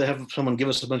much rather have someone give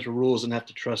us a bunch of rules than have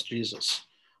to trust Jesus.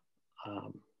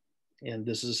 And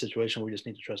this is a situation where we just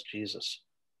need to trust Jesus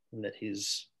and that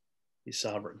he's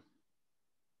sovereign.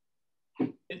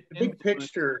 The big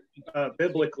picture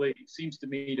biblically seems to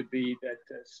me to be that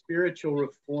spiritual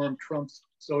reform trumps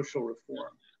social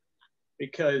reform,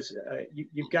 because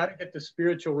you've got to get the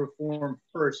spiritual reform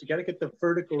first. You got to get the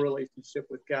vertical relationship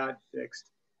with God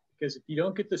fixed, because if you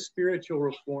don't get the spiritual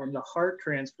reform, the heart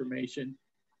transformation,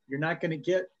 you're not going to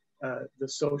get the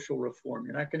social reform.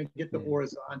 You're not going to get the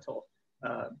horizontal.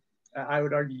 I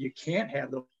would argue you can't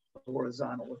have the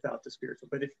horizontal without the spiritual.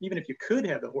 But even if you could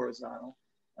have the horizontal,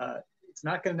 it's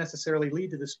not going to necessarily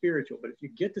lead to the spiritual. But if you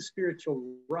get the spiritual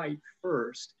right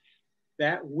first,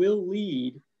 that will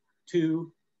lead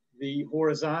to the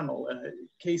horizontal.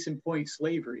 Case in point,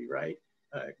 slavery, right?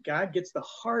 God gets the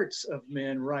hearts of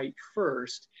men right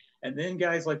first, and then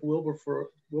guys like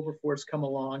Wilberforce come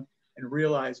along and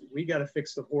realize we got to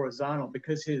fix the horizontal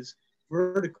because his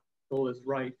vertical is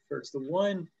right first. The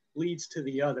one leads to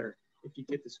the other if you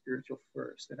get the spiritual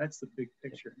first, and that's the big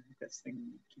picture. I think that's the thing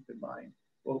you keep in mind.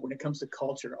 Well, when it comes to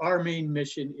culture, our main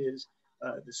mission is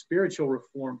the spiritual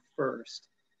reform first.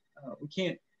 We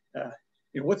can't,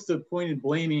 what's the point in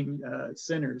blaming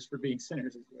sinners for being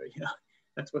sinners?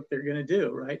 That's what they're going to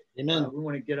do, right? Amen. We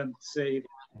want to get them saved,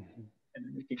 and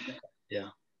then we can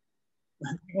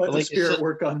let the Spirit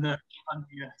work on the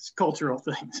cultural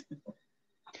things.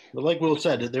 But like Will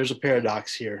said, there's a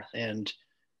paradox here, and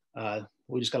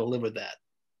we just got to live with that.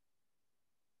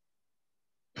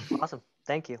 Awesome.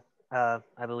 Thank you. I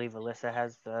believe Alyssa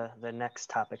has the next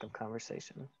topic of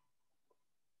conversation.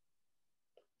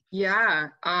 Yeah.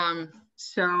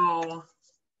 So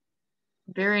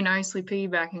very nicely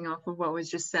piggybacking off of what was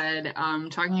just said,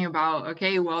 talking about,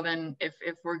 okay, well then if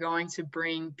we're going to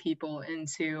bring people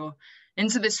into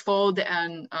this fold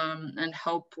and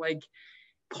help like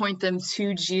point them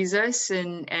to Jesus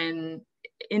and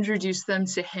introduce them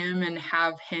to him and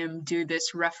have him do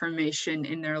this reformation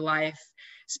in their life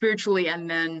spiritually, and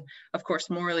then of course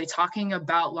morally, talking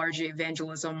about larger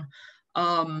evangelism.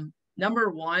 Number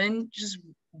one, just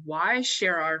why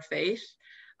share our faith?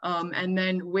 And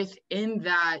then within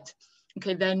that,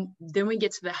 okay, then we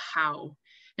get to the how.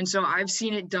 And so I've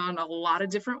seen it done a lot of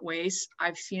different ways.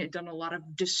 I've seen it done a lot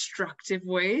of destructive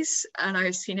ways, and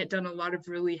I've seen it done a lot of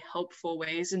really helpful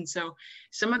ways. And so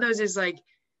some of those is like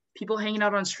people hanging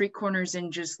out on street corners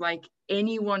and just like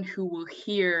anyone who will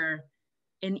hear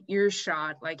an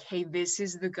earshot, like, hey, this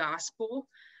is the gospel.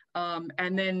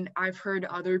 And then I've heard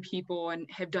other people and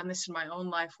have done this in my own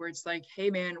life where it's like,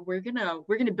 hey man, we're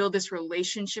gonna build this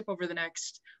relationship over the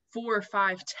next 4,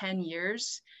 5, 10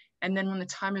 years. And then when the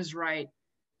time is right,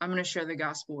 I'm gonna share the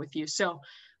gospel with you. So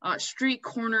street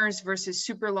corners versus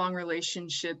super long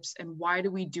relationships, and why do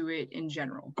we do it in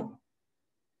general?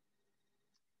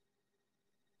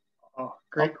 Oh,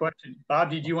 great question. Bob,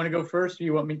 did you want to go first, or do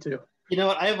you want me to? You know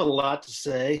what? I have a lot to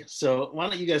say. So why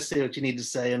don't you guys say what you need to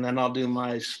say, and then I'll do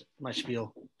my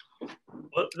spiel.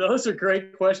 Well, those are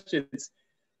great questions.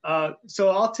 So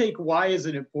I'll take why is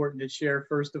it important to share,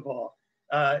 first of all.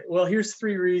 Well, here's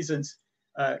 3 reasons.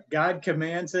 God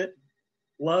commands it,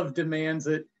 love demands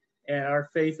it, and our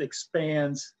faith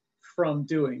expands from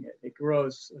doing it. It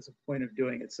grows as a point of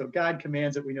doing it. So God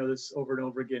commands it. We know this over and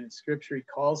over again in Scripture. He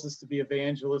calls us to be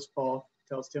evangelists. Paul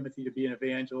tells Timothy to be an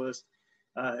evangelist.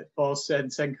 Paul said in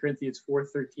 2 Corinthians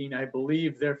 4:13, I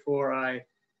believe, therefore I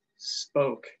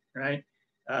spoke, right?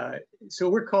 So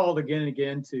we're called again and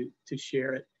again to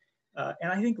share it.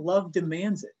 And I think love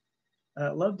demands it.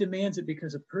 Love demands it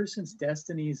because a person's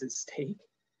destiny is at stake.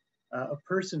 A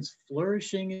person's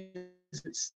flourishing is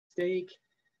at stake.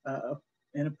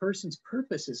 And a person's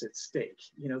purpose is at stake.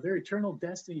 You know, their eternal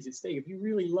destiny is at stake. If you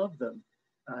really love them,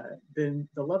 then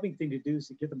the loving thing to do is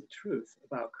to give them the truth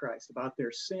about Christ, about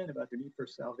their sin, about their need for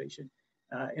salvation.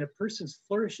 And a person's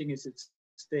flourishing is at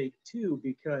stake too,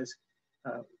 because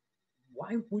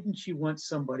why wouldn't you want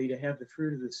somebody to have the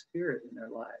fruit of the Spirit in their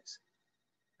lives?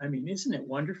 I mean, isn't it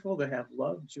wonderful to have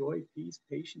love, joy, peace,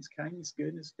 patience, kindness,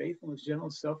 goodness, faithfulness,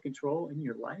 gentleness, self-control in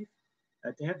your life?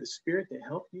 To have the Spirit to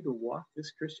help you to walk this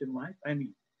Christian life? I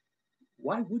mean,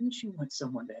 why wouldn't you want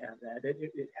someone to have that?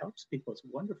 It helps people. It's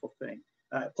a wonderful thing.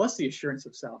 Plus the assurance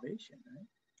of salvation, right?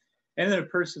 And then a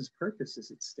person's purpose is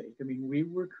at stake. I mean, we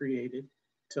were created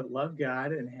to love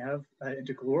God and have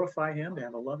to glorify Him, to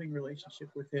have a loving relationship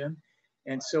with Him.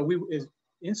 And so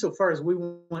insofar as we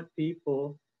want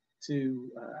people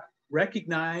to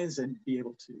recognize and be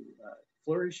able to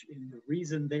flourish in the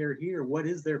reason they're here, what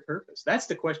is their purpose? That's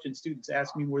the question students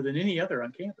ask me more than any other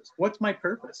on campus. What's my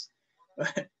purpose?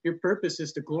 Your purpose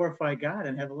is to glorify God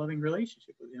and have a loving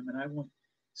relationship with him. And I want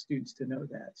students to know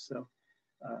that. So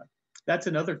that's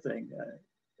another thing.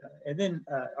 And then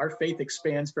our faith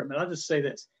expands from it. I'll just say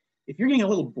this. If you're getting a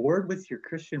little bored with your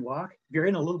Christian walk, if you're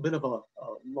in a little bit of a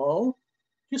lull,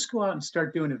 just go out and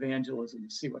start doing evangelism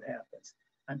and see what happens.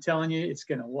 I'm telling you, it's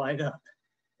going to light up.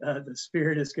 The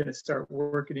Spirit is going to start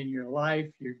working in your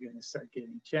life. You're going to start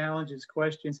getting challenges,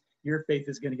 questions. Your faith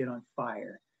is going to get on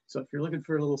fire. So if you're looking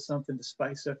for a little something to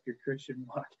spice up your Christian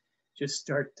walk, just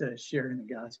start sharing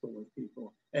the gospel with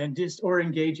people and or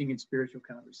engaging in spiritual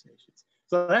conversations.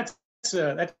 So that's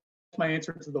my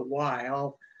answer to the why.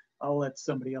 I'll let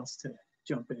somebody else to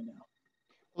jump in now.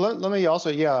 Let me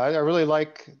also, I really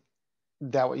like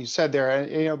that what you said there,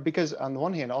 and because on the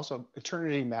one hand, also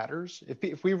eternity matters.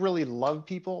 If we really love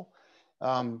people,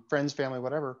 friends, family,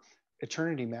 whatever,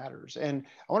 eternity matters. And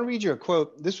I want to read you a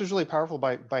quote. This was really powerful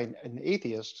by an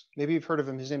atheist. Maybe you've heard of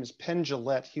him. His name is Penn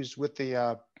Jillette. He was with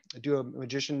the duo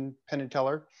magician Penn and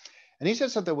Teller, and he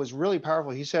said something that was really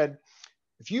powerful. He said,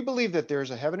 "If you believe that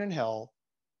there's a heaven and hell,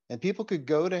 and people could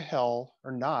go to hell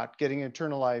or not, getting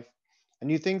eternal life, and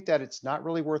you think that it's not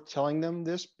really worth telling them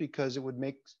this because it would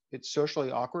make it socially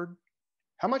awkward,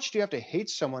 how much do you have to hate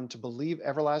someone to believe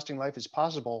everlasting life is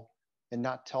possible and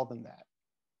not tell them that?"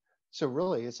 So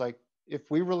really, it's like, if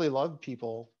we really love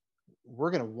people,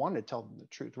 we're going to want to tell them the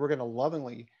truth. We're going to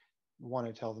lovingly want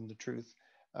to tell them the truth.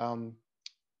 And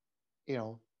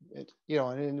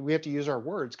we have to use our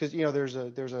words, because there's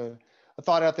a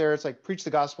thought out there. It's like, preach the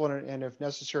gospel and if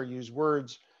necessary, use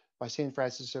words, by St.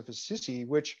 Francis of Assisi,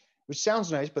 which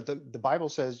sounds nice, but the Bible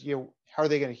says, how are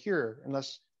they going to hear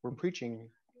unless we're preaching,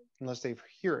 unless they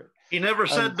hear it? He never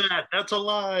said that. That's a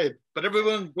lie, but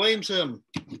everyone blames him.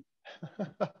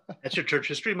 That's your church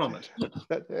history moment.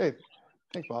 Hey,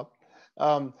 thanks, Bob.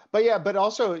 But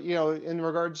also, in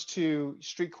regards to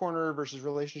street corner versus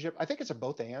relationship, I think it's a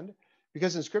both and,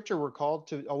 because in Scripture, we're called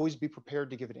to always be prepared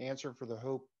to give an answer for the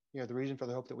hope, the reason for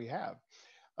the hope that we have.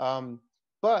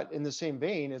 But in the same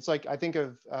vein, it's like, I think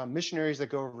of missionaries that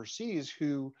go overseas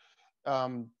who,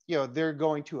 they're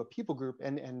going to a people group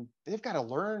and they've got to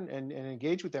learn and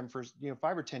engage with them for,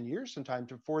 5 or 10 years sometimes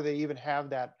before they even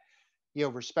have that,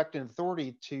 respect and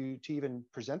authority to even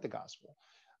present the gospel.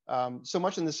 So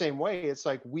much in the same way, it's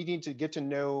like, we need to get to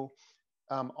know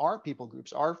our people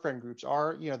groups, our friend groups,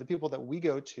 our, the people that we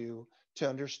go to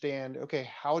understand, okay,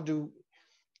 how do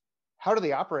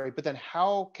they operate? But then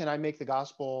how can I make the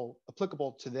gospel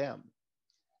applicable to them?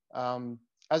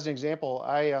 As an example,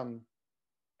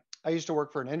 I used to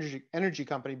work for an energy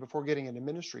company before getting into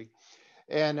ministry,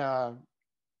 and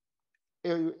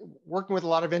working with a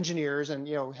lot of engineers and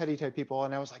heady type people.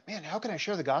 And I was like, man, how can I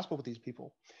share the gospel with these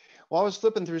people? Well, I was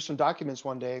flipping through some documents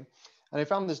one day, and I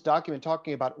found this document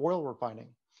talking about oil refining,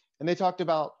 and they talked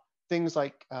about things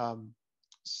like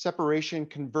separation,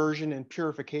 conversion, and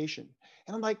purification.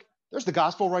 And I'm like, there's the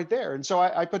gospel right there. And so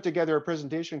I put together a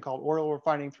presentation called Oil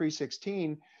Refining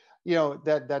 316,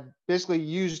 that basically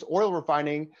used oil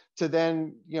refining to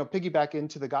then, piggyback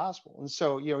into the gospel. And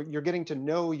so, you're getting to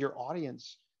know your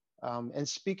audience and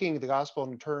speaking the gospel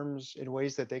in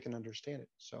ways that they can understand it.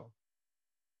 So,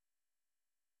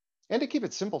 and to keep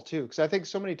it simple too, because I think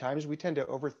so many times we tend to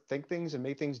overthink things and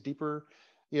make things deeper.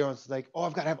 It's like, oh,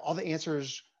 I've got to have all the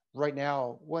answers right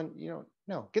now. When,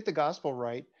 no, get the gospel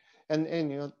right. And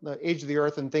the age of the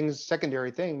earth and things,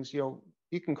 secondary things, you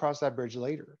can cross that bridge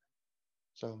later.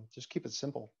 So just keep it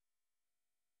simple.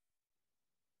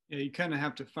 Yeah, you kind of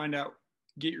have to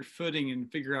get your footing and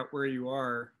figure out where you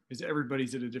are, because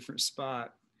everybody's at a different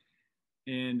spot.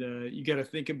 And you got to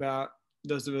think about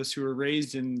those of us who were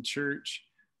raised in church,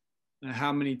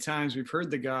 how many times we've heard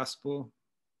the gospel.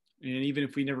 And even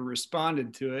if we never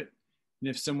responded to it, and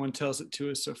if someone tells it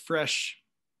to us so fresh,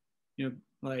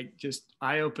 like just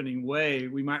eye-opening way,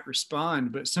 we might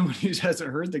respond. But someone who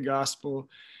hasn't heard the gospel,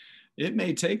 it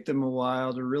may take them a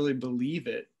while to really believe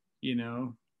it,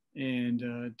 and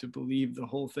to believe the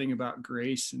whole thing about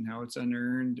grace and how it's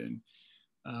unearned and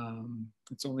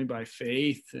it's only by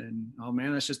faith. And oh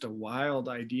man, that's just a wild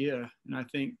idea. And I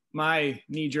think my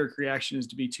knee-jerk reaction is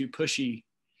to be too pushy,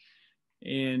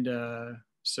 and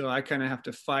so I kind of have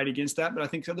to fight against that. But I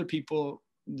think other people,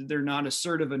 they're not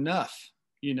assertive enough,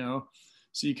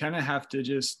 so you kind of have to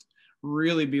just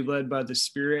really be led by the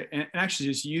Spirit and actually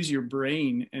just use your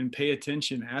brain and pay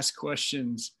attention, ask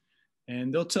questions,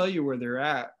 and they'll tell you where they're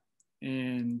at.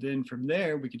 And then from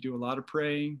there, we could do a lot of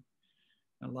praying,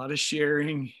 a lot of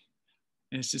sharing,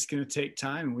 and it's just going to take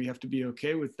time, and we have to be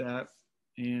okay with that.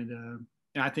 And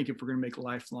I think if we're going to make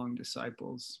lifelong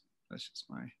disciples, that's just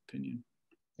my opinion.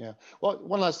 Yeah. Well,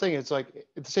 one last thing, it's like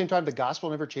at the same time, the gospel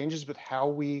never changes, but how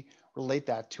we relate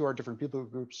that to our different people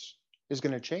groups is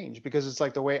going to change, because it's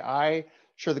like the way I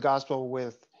share the gospel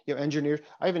with engineers.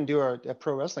 I even do a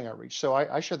pro wrestling outreach, so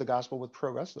I share the gospel with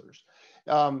pro wrestlers,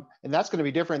 and that's going to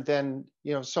be different than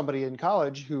somebody in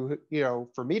college who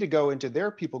for me to go into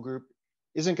their people group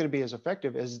isn't going to be as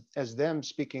effective as them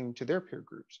speaking to their peer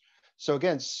groups. So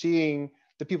again, seeing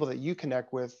the people that you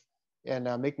connect with and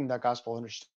making that gospel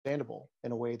understandable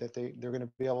in a way that they're going to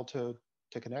be able to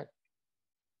connect.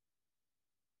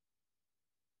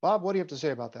 Bob, what do you have to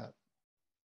say about that?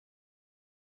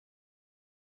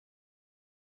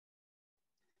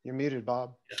 You're muted,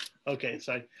 Bob. Yeah. Okay,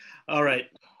 sorry. All right.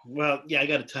 Well, yeah, I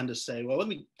got a ton to say. Well, let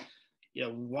me,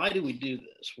 why do we do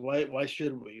this? Why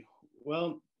should we?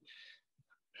 Well,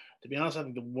 to be honest, I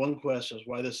think the one question is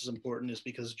why this is important is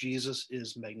because Jesus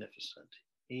is magnificent.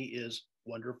 He is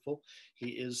wonderful. He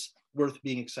is worth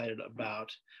being excited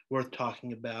about, worth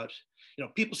talking about.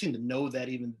 People seem to know that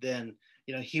even then.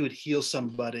 He would heal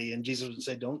somebody and Jesus would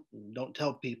say, don't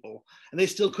tell people. And they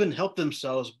still couldn't help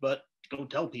themselves, but go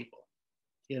tell people.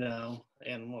 And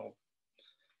well,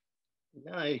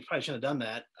 no, you probably shouldn't have done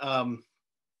that.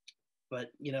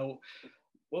 But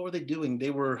what were they doing?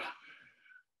 They were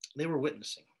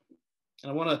witnessing.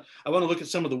 And I want to look at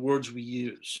some of the words we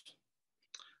use.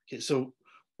 Okay, so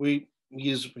we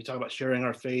talk about sharing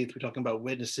our faith. We're talking about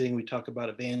witnessing. We talk about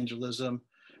evangelism,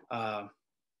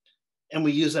 and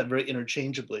we use that very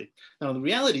interchangeably. Now, the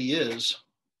reality is,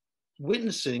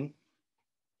 witnessing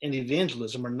and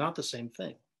evangelism are not the same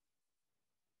thing.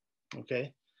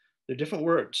 Okay, they're different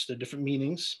words, they're different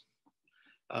meanings,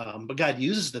 but God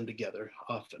uses them together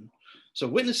often. So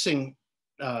witnessing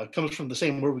comes from the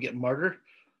same word we get, martyr,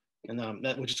 and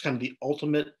that which is kind of the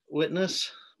ultimate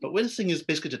witness. But witnessing is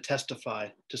basically to testify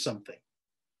to something.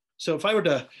 So if I were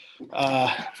to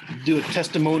do a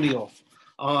testimonial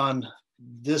on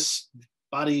this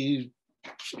body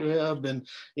scrub and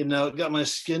got my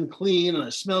skin clean and I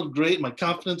smelled great, my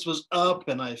confidence was up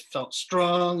and I felt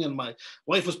strong and my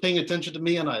wife was paying attention to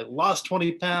me and I lost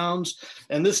 20 pounds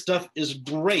and this stuff is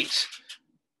great.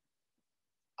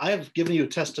 I have given you a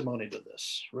testimony to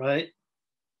this, right?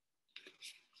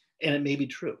 And it may be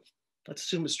true. Let's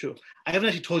assume it's true. I haven't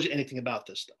actually told you anything about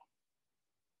this though.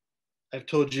 I've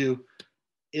told you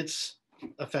its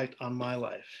effect on my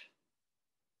life.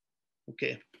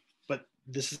 Okay, but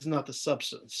this is not the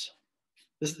substance.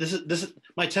 This is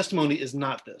my testimony is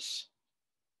not this.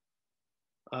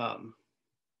 Now,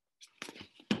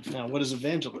 what is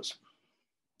evangelism?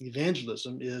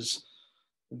 Evangelism is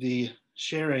the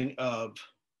sharing of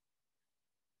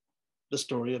the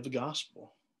story of the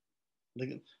gospel,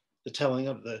 the telling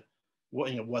of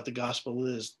what the gospel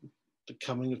is, the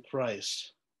coming of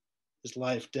Christ, his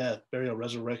life, death, burial,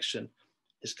 resurrection,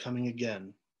 his coming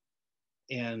again,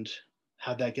 and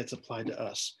how that gets applied to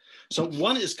us. So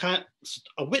one is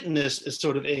a witness is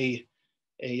sort of I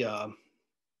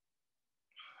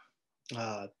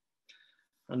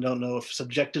don't know if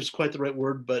subjective is quite the right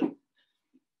word, but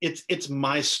it's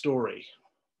my story,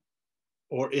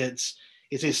 or it's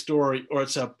a story, or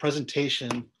it's a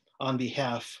presentation on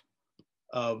behalf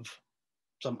of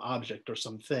some object or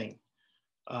something,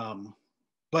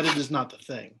 but it is not the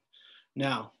thing.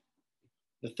 Now,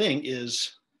 the thing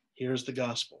is, here's the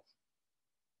gospel.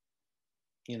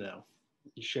 You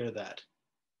share that.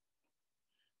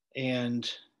 And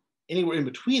anywhere in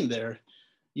between there,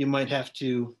 you might have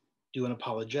to do an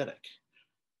apologetic.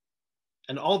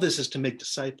 And all this is to make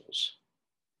disciples.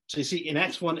 So you see, in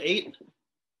Acts 1:8,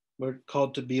 we're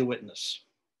called to be a witness.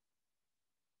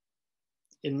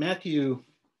 In Matthew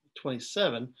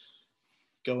 27,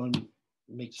 go and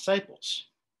make disciples.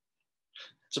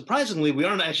 Surprisingly, we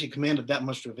aren't actually commanded that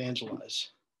much to evangelize.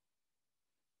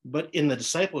 But in the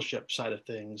discipleship side of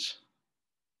things,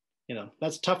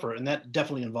 that's tougher, and that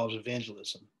definitely involves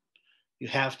evangelism. You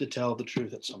have to tell the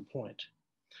truth at some point.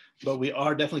 But we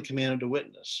are definitely commanded to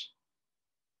witness.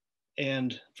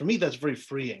 And for me, that's very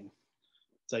freeing.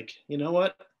 It's like, you know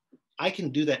what? I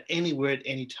can do that anywhere at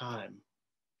any time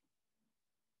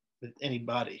with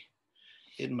anybody.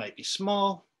 It might be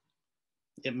small.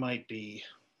 It might be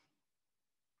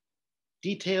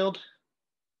detailed.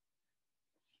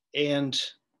 And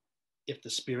if the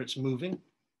Spirit's moving,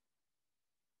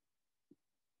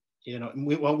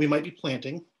 we might be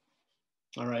planting.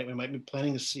 All right, we might be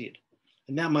planting a seed.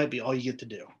 And that might be all you get to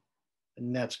do.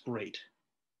 And that's great.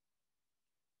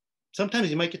 Sometimes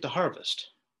you might get to harvest.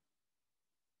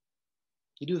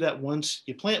 You do that once,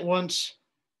 you plant once,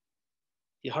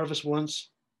 you harvest once.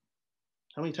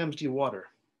 How many times do you water?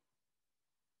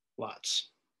 Lots.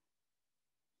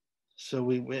 So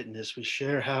we witness, we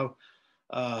share how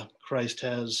Christ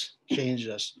has changed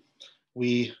us.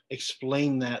 we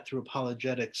explain that through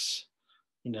apologetics,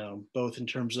 both in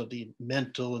terms of the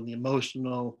mental and the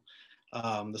emotional,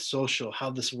 the social, how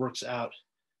this works out.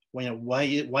 Why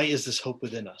is this hope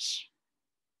within us?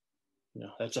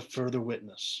 That's a further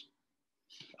witness.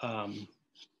 And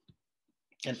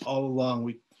all along,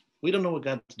 we don't know what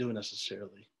God's doing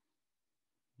necessarily,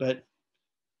 but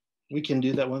we can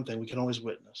do that one thing. We can always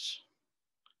witness.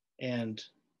 And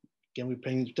again, we're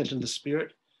paying attention to the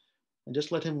Spirit and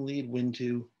just let him lead when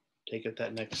to take it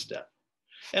that next step.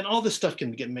 And all this stuff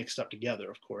can get mixed up together,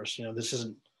 of course.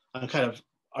 I'm kind of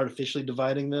artificially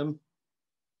dividing them.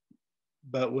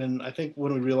 But when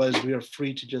we realize we are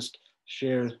free to just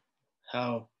share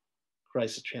how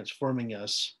Christ is transforming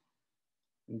us,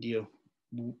 and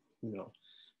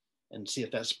and see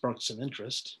if that sparks some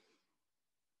interest.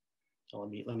 Let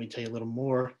me tell you a little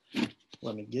more.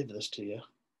 Let me give this to you.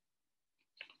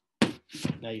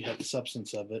 Now you have the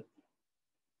substance of it.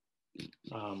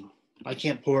 I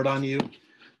can't pour it on you.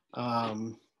 I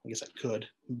guess I could,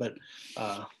 but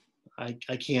I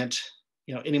can't,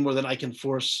 any more than I can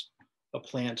force a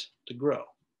plant to grow.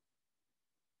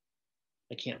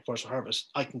 I can't force a harvest.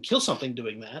 I can kill something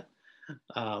doing that.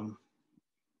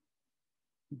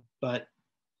 But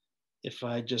if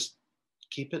I just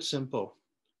keep it simple,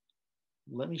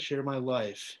 let me share my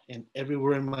life, and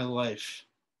everywhere in my life,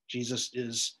 Jesus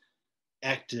is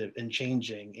active and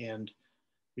changing and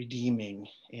redeeming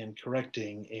and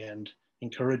correcting and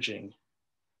encouraging.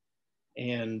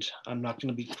 And I'm not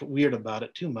going to be weird about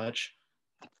it too much,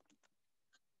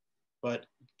 but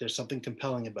there's something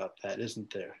compelling about that,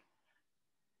 isn't there?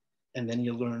 And then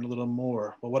you learn a little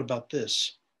more. Well, what about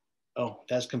this? Oh,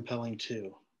 that's compelling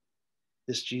too.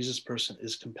 This Jesus person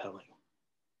is compelling.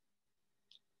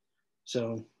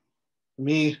 So for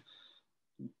me,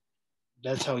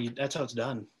 that's how it's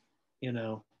done. We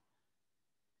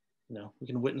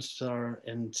can witness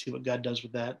and see what God does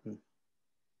with that, and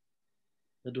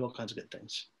they'll do all kinds of good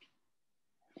things.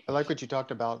 I like what you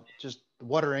talked about, just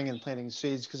watering and planting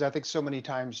seeds, because I think so many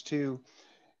times too,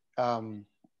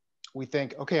 we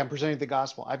think, okay, I'm presenting the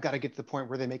gospel. I've got to get to the point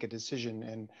where they make a decision,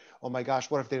 and oh my gosh,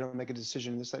 what if they don't make a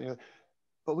decision? This, that, and the other.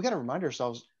 But we got to remind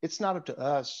ourselves, it's not up to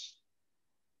us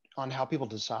on how people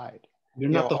decide. You're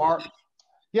not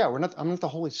I'm not the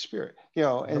Holy Spirit,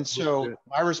 and so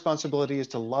my responsibility is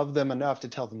to love them enough to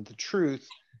tell them the truth,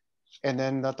 and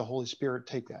then let the Holy Spirit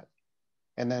take that,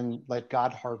 and then let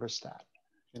God harvest that.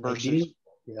 Versus,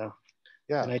 yeah.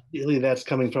 And ideally, that's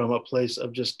coming from a place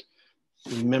of just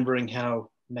remembering how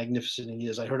magnificent he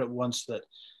is. I heard it once that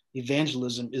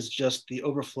evangelism is just the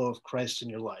overflow of Christ in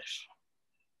your life.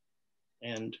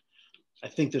 And I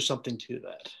think there's something to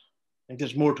that. I think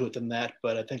there's more to it than that,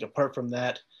 but I think apart from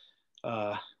that,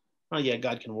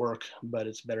 God can work, but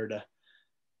it's better to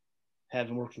have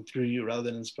him working through you rather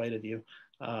than in spite of you.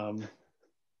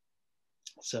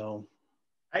 So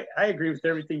I agree with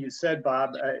everything you said,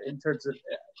 Bob, in terms of,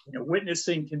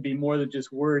 witnessing can be more than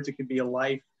just words. It can be a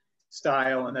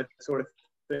lifestyle and that sort of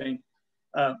thing.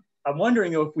 I'm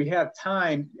wondering, though, if we have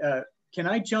time, can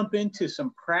I jump into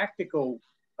some practical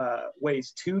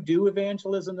ways to do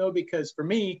evangelism, though? Because for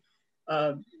me,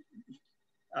 I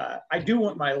do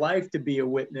want my life to be a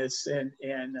witness and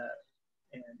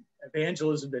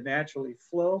evangelism to naturally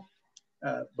flow.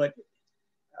 But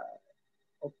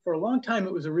for a long time,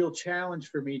 it was a real challenge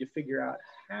for me to figure out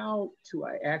how do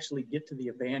I actually get to the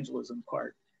evangelism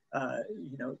part.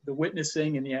 The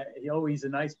witnessing, and he's a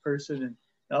nice person and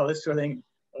all this sort of thing.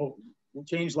 Oh, we'll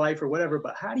change life or whatever.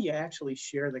 But how do you actually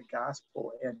share the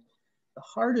gospel? And the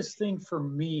hardest thing for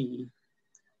me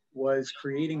was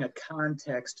creating a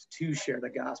context to share the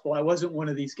gospel. I wasn't one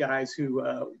of these guys who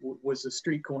was a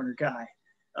street corner guy,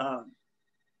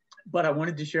 but I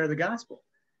wanted to share the gospel.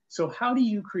 So how do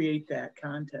you create that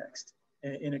context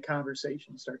in a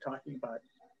conversation, start talking about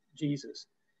Jesus?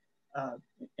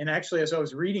 And actually, as I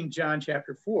was reading John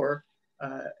chapter 4,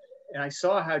 and I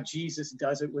saw how Jesus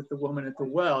does it with the woman at the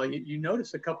well, you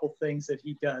notice a couple things that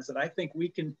he does that I think we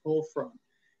can pull from.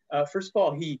 First of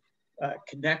all, he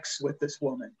connects with this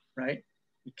woman, right?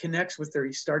 He connects with her.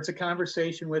 He starts a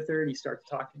conversation with her, and he starts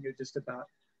talking to her just about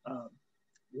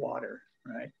water,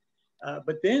 right?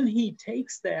 But then he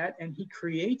takes that and he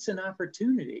creates an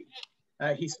opportunity.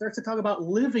 He starts to talk about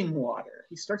living water.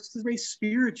 He starts to raise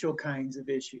spiritual kinds of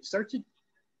issues, starts to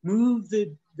move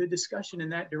the discussion in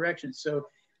that direction. So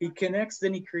he connects,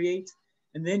 then he creates,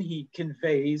 and then he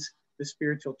conveys the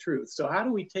spiritual truth. So how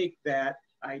do we take that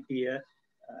idea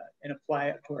and apply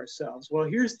it to ourselves? Well,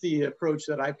 here's the approach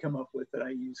that I've come up with that I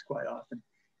use quite often.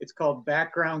 It's called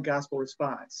background gospel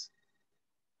response.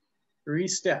 3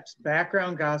 steps,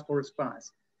 background gospel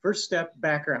response. First step,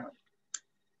 background.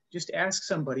 just ask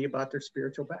somebody about their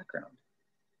spiritual background.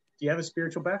 Do you have a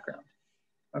spiritual background?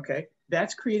 Okay,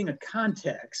 that's creating a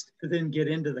context to then get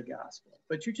into the gospel.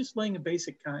 But you're just laying a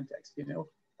basic context, you know.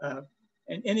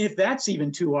 And if that's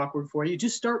even too awkward for you,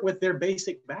 just start with their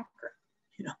basic background.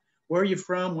 You know, where are you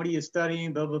from? What are you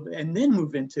studying? Blah, blah, blah, and then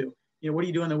move into, you know, what do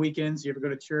you do on the weekends? You ever go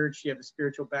to church? You have a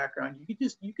spiritual background.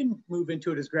 You can move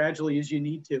into it as gradually as you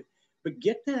need to. But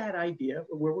get to that idea of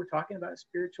where we're talking about a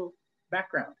spiritual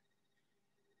background.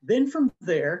 Then from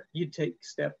there, you take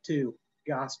step 2,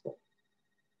 gospel,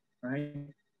 right?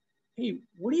 Hey,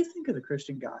 what do you think of the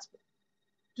Christian gospel?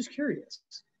 Just curious.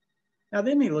 Now,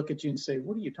 they may look at you and say,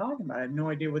 what are you talking about? I have no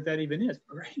idea what that even is.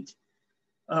 Great.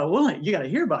 Well, you got to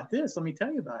hear about this. Let me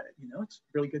tell you about it. You know, it's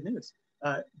really good news.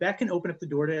 That can open up the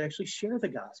door to actually share the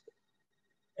gospel.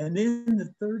 And then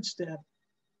the third step,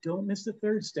 don't miss the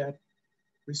third step,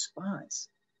 response.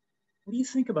 What do you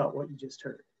think about what you just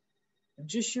heard? I've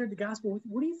just shared the gospel.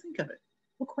 What do you think of it?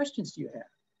 What questions do you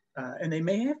have? And they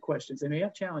may have questions. They may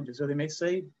have challenges, or they may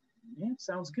say, yeah, it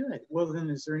sounds good. Well, then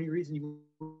is there any reason you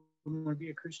wouldn't want to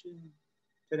be a Christian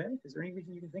today? Is there any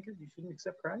reason you can think of you shouldn't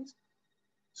accept Christ?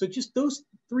 So just those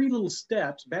 3 little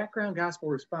steps, background, gospel,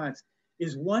 response,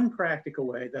 is one practical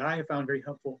way that I have found very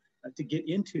helpful to get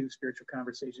into spiritual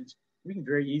conversations. We can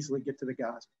very easily get to the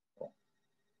gospel.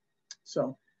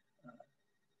 So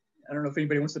I don't know if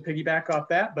anybody wants to piggyback off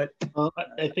that, but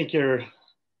I think you're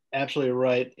absolutely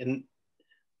right. And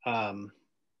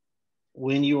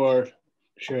when you are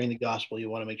sharing the gospel, you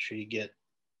want to make sure you get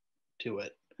to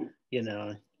it. You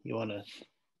know, you want to,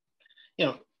 you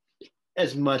know,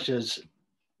 as much as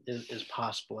is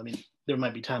possible. I mean, there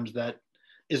might be times that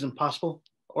isn't possible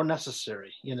or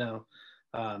necessary. You know,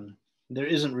 there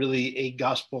isn't really a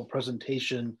gospel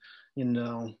presentation, you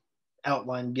know,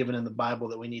 outline given in the Bible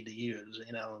that we need to use.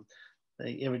 You know,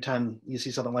 every time you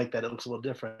see something like that, it looks a little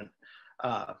different.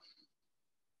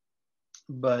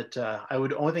 But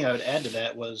only thing I would add to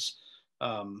that was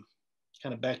kind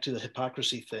of back to the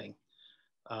hypocrisy thing.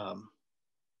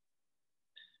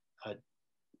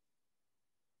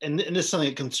 And this is something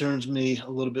that concerns me a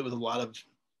little bit with a lot of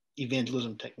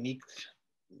evangelism techniques.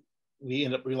 We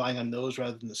end up relying on those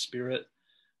rather than the Spirit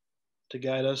to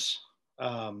guide us.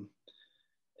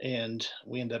 And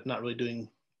we end up not really doing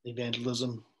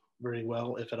evangelism very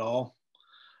well, if at all,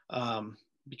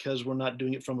 because we're not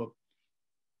doing it from a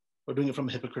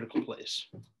hypocritical place,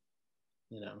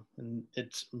 you know, and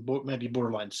it's maybe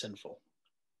borderline sinful,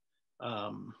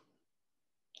 you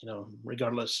know,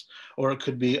 regardless, or it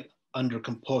could be under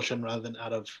compulsion rather than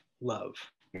out of love.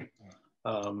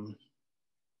 Yeah,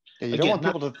 you don't want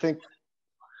people to think,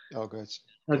 oh, go ahead.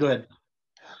 No, go ahead.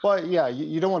 Well, yeah,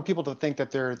 you don't want people to think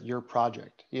that they're your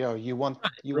project. You know, you want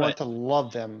to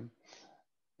love them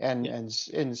and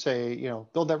say, you know,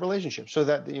 build that relationship, so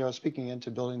that, you know, speaking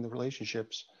into building the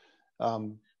relationships,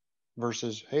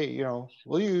 versus, hey, you know,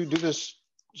 will you do this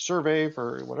survey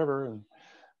for whatever? And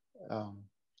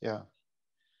yeah.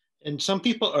 And some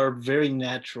people are very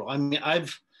natural. I mean, I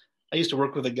used to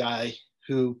work with a guy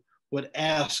who would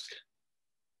ask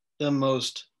the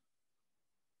most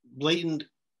blatant,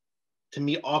 to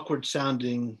me, awkward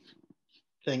sounding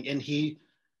thing. And he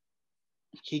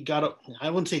got,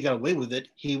 I wouldn't say he got away with it.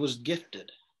 He was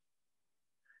gifted.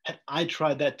 Had I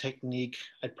tried that technique,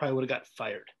 I probably would have got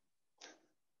fired.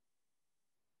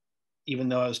 Even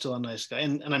though I was still a nice guy.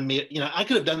 And I made, you know, I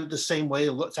could have done it the same way.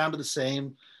 It sounded the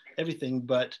same, everything,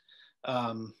 but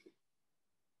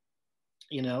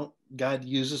you know, God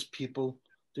uses people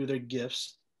through their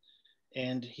gifts,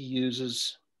 and he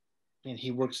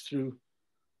works through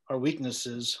our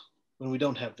weaknesses when we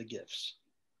don't have the gifts.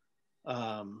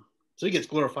 So he gets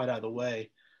glorified either way.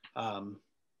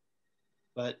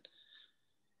 But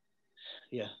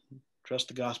yeah, trust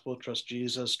the gospel, trust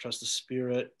Jesus, trust the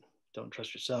Spirit. Don't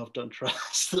trust yourself. Don't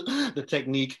trust the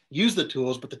technique. Use the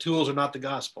tools, but the tools are not the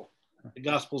gospel. The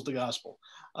gospel is the gospel.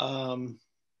 And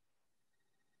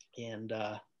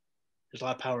there's a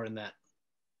lot of power in that.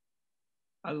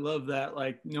 I love that.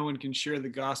 Like, no one can share the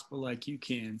gospel like you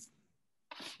can.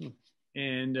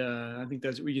 And I think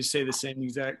we can say the same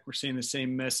we're saying the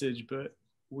same message, but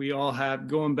we all have,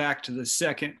 going back to the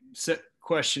second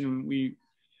question we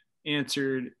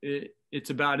answered, it's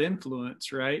about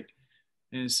influence, right?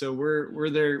 And so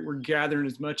we're gathering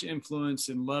as much influence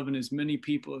and loving as many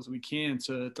people as we can,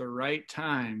 so at the right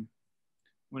time,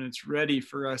 when it's ready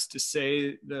for us to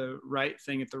say the right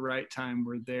thing at the right time,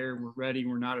 we're there, we're ready,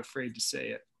 we're not afraid to say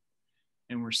it.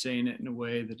 And we're saying it in a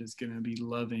way that is going to be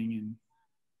loving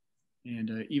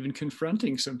and even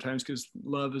confronting sometimes, because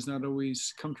love is not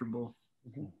always comfortable.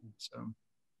 So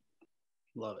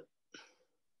love it.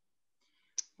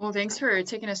 Well, thanks for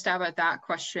taking a stab at that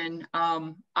question.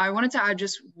 I wanted to add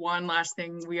just one last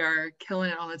thing. We are killing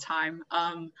it all the time.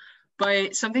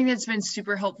 But something that's been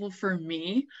super helpful for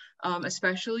me,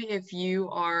 especially if you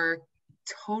are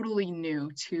totally new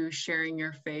to sharing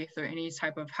your faith or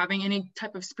having any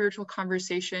type of spiritual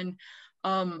conversation,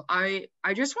 I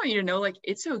just want you to know, like,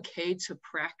 it's okay to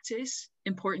practice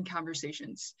important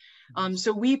conversations.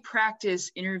 So we practice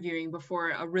interviewing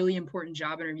before a really important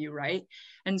job interview, right?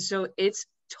 And so it's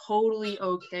totally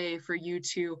okay for you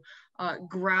to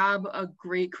grab a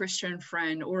great Christian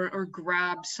friend or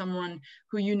grab someone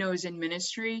who you know is in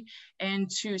ministry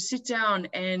and to sit down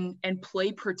and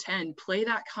play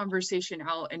that conversation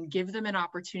out and give them an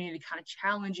opportunity to kind of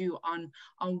challenge you on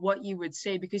what you would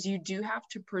say, because you do have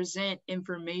to present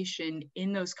information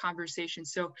in those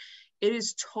conversations. So it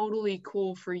is totally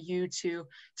cool for you to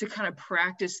kind of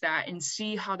practice that and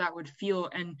see how that would feel.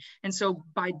 And so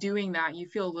by doing that, you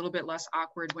feel a little bit less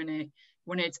awkward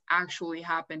when it's actually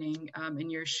happening,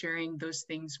 and you're sharing those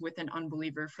things with an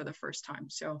unbeliever for the first time.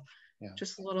 So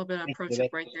just a little bit of pro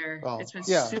tip right there. It's been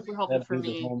super helpful for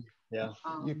me. Yeah.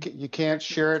 You can't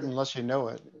share it unless you know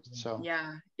it. So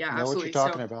yeah, know absolutely. what you're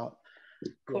talking about.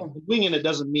 Cool. Yeah. Winging it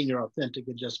doesn't mean you're authentic.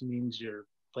 It just means you're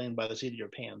playing by the seat of your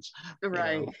pants.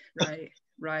 Right.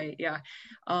 Yeah.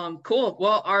 Cool.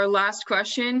 Well, our last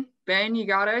question, Ben, you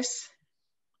got us?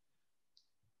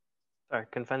 Sorry,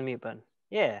 couldn't find the mute button.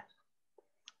 Yeah.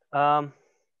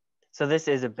 So this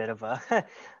is a bit of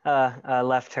a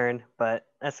left turn, but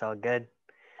that's all good.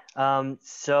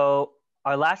 So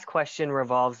our last question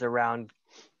revolves around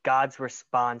God's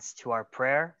response to our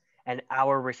prayer and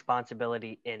our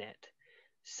responsibility in it.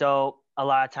 So a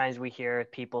lot of times we hear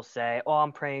people say, "Oh,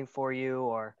 I'm praying for you,"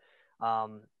 or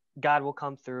 "God will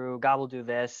come through, God will do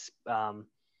this.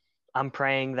 I'm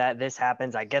praying that this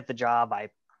happens. I get the job. I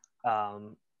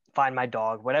find my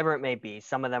dog," whatever it may be.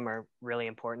 Some of them are really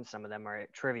important. Some of them are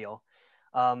trivial.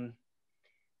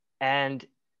 And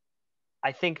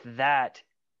I think that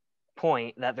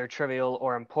point, that they're trivial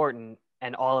or important,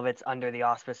 and all of it's under the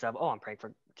auspice of, "Oh, I'm praying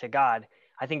to God,"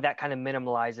 I think that kind of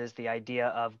minimalizes the idea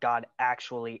of God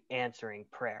actually answering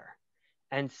prayer.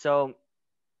 And so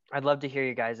I'd love to hear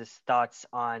you guys' thoughts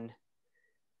on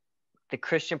the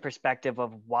Christian perspective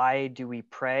of why do we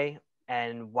pray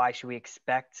and why should we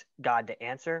expect God to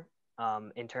answer,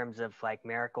 in terms of like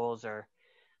miracles or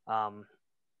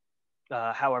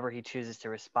however he chooses to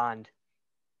respond.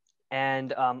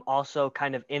 And also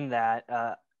kind of in that,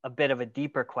 a bit of a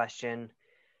deeper question.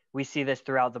 We see this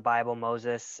throughout the Bible.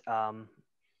 Moses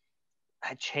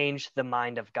had changed the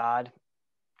mind of God.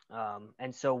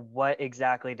 And so what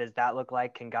exactly does that look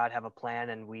like? Can God have a plan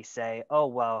and we say, "Oh,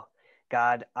 well,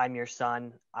 God, I'm your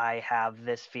son. I have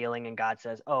this feeling." And God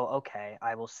says, "Oh, okay,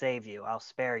 I will save you. I'll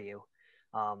spare you."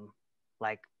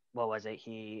 Like, what was it?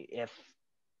 If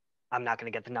I'm not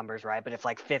going to get the numbers right, but if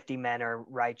like 50 men are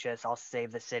righteous, I'll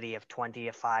save the city. If 20,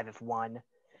 if 5, if 1.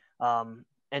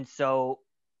 And so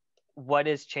what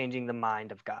is changing the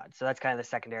mind of God? So that's kind of the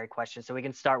secondary question. So we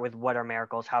can start with, what are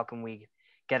miracles? How can we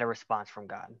get a response from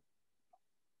God?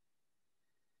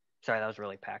 Sorry, that was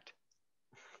really packed.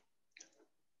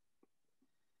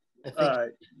 I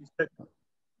think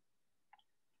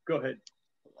go ahead.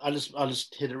 I'll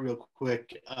just hit it real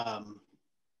quick.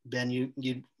 Ben, you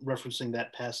referencing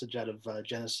that passage out of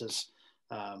Genesis,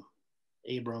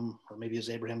 Abram, or maybe it was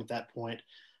Abraham at that point.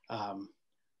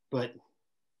 But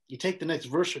you take the next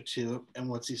verse or two, and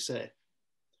what's he say?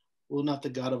 "Will not the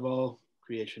God of all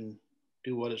creation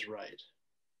do what is right?"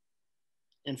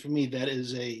 And for me, that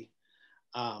is a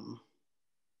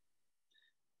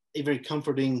very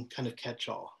comforting kind of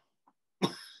catch-all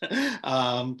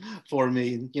for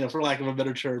me, for lack of a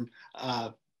better term.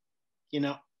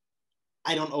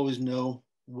 I don't always know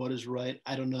what is right.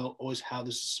 I don't know always how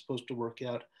this is supposed to work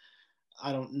out.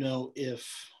 I don't know if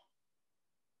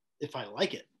I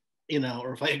like it,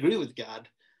 or if I agree with God,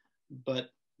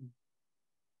 but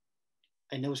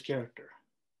I know his character.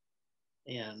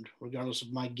 And regardless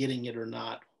of my getting it or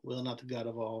not, will not the God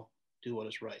of all do what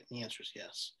is right? And the answer is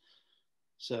yes.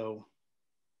 So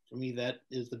for me, that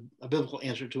is a biblical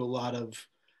answer to a lot of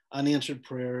unanswered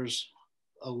prayers,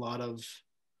 a lot of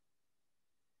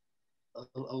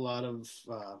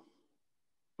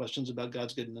questions about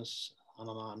God's goodness, on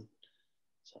and on.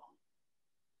 So,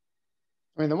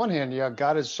 I mean, on the one hand,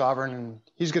 God is sovereign and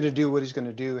he's going to do what he's going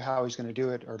to do, how he's going to do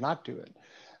it or not do it.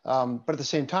 But at the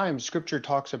same time, Scripture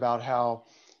talks about how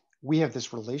we have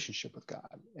this relationship with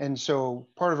God. And so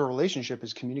part of a relationship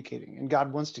is communicating, and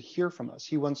God wants to hear from us.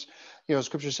 He wants,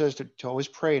 Scripture says to always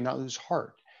pray and not lose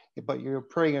heart, but you're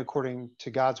praying according to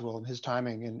God's will and his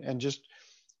timing.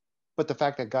 but the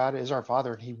fact that God is our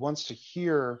Father and he wants to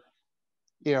hear,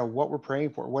 what we're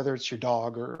praying for, whether it's your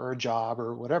dog or a job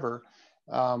or whatever,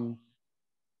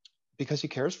 because he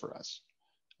cares for us.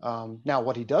 Now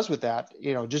what he does with that,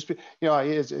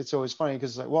 it's always funny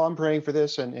because it's like, well, I'm praying for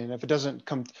this. And if it doesn't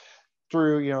come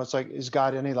through, it's like, is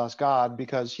God any less God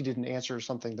because he didn't answer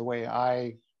something the way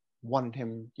I wanted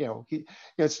him?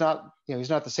 It's not,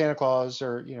 he's not the Santa Claus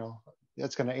or,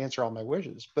 that's going to answer all my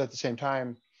wishes. But at the same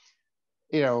time,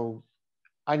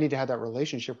 I need to have that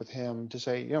relationship with him to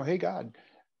say, hey, God,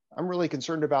 I'm really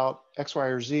concerned about X, Y,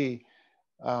 or Z.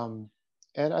 And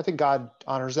I think God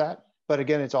honors that. But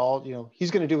again, it's all,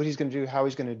 he's going to do what he's going to do, how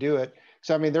he's going to do it.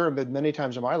 So, there have been many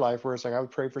times in my life where it's like, I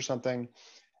would pray for something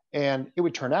and it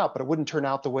would turn out, but it wouldn't turn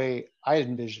out the way I had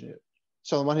envisioned it.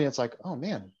 So on one hand, it's like, oh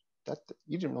man, that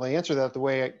you didn't really answer that the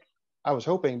way I was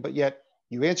hoping, but yet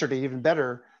you answered it even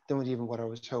better than even what I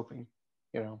was hoping,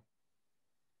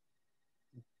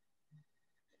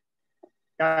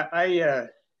 I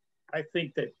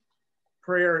think that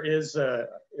prayer is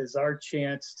our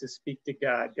chance to speak to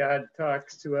God. God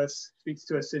talks to us, speaks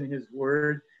to us in his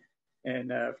word,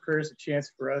 and prayer is a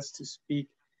chance for us to speak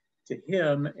to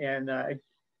him. And I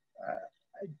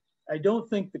don't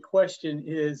think the question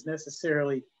is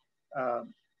necessarily,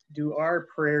 do our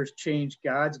prayers change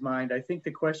God's mind? I think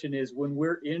the question is, when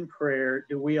we're in prayer,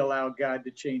 do we allow God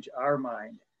to change our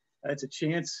mind? It's a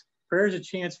chance. Prayer is a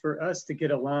chance for us to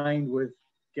get aligned with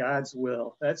God's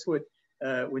will. That's what,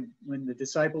 when the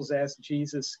disciples asked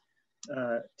Jesus,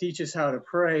 teach us how to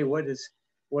pray, what does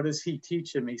he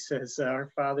teach them? He says,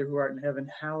 our Father who art in heaven,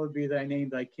 hallowed be thy name,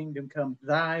 thy kingdom come,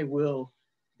 thy will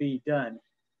be done.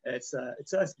 It's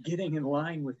us getting in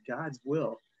line with God's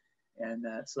will. And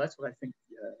so that's what I think,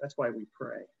 that's why we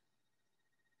pray.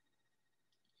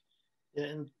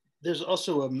 And there's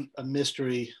also a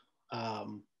mystery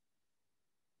that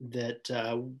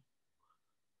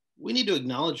we need to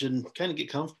acknowledge and kind of get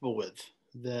comfortable with,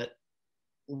 that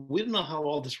we don't know how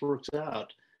all this works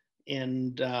out.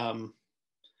 And I'm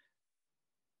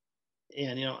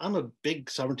a big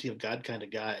sovereignty of God kind of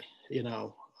guy,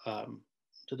 to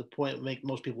the point it make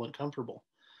most people uncomfortable.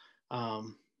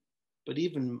 But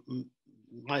even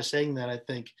by saying that, I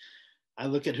think I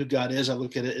look at who God is, I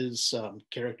look at his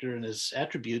character and his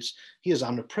attributes. He is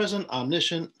omnipresent,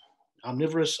 omniscient,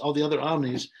 omnivorous, all the other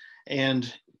omnis.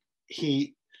 And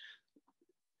he's,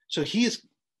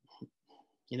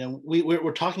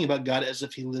 we're talking about God as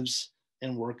if he lives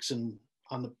and works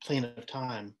on the plane of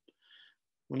time,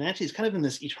 when actually he's kind of in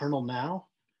this eternal now,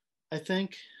 I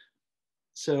think.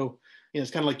 So,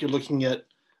 it's kind of like you're looking at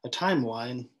a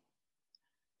timeline,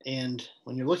 and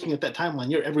when you're looking at that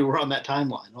timeline, you're everywhere on that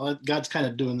timeline. Well, God's kind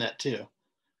of doing that too.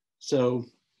 So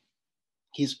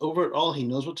he's over it all. He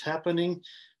knows what's happening.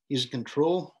 He's in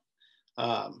control.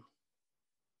 And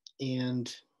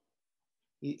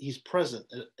he's present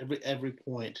at every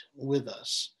point with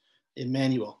us.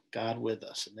 Emmanuel, God with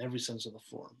us in every sense of the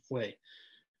way,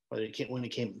 whether when he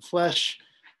came in flesh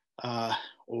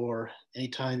or any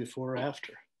time before or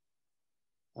after.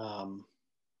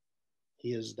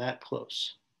 He is that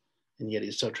close, and yet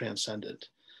he's so transcendent.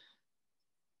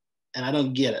 And I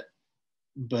don't get it,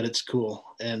 but it's cool,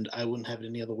 and I wouldn't have it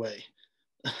any other way.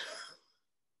 I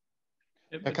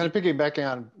kind of piggybacking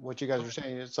on what you guys were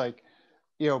saying, it's like,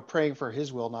 praying for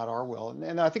his will, not our will.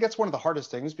 And I think that's one of the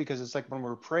hardest things, because it's like when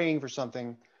we're praying for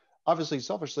something, obviously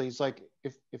selfishly, it's like,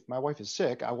 if my wife is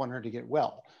sick, I want her to get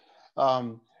well.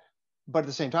 But at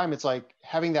the same time, it's like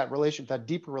having that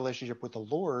deeper relationship with the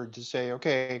Lord to say,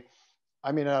 okay,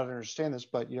 I may not understand this,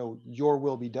 but your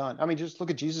will be done. I mean, just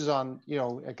look at Jesus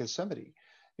at Gethsemane,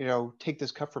 take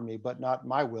this cup from me, but not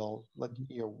my will, let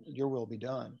your will be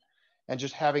done. And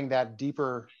just having that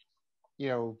deeper,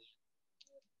 I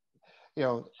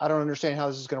don't understand how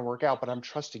this is going to work out, but I'm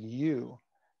trusting you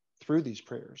through these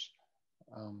prayers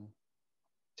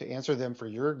to answer them for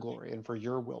your glory and for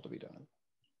your will to be done.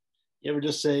 You ever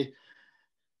just say,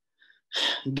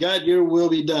 God, your will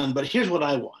be done, but here's what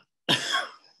I want.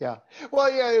 Yeah. Well,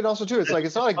 yeah. And also too, it's like,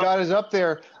 it's not like God is up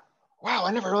there. Wow.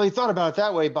 I never really thought about it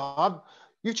that way, Bob.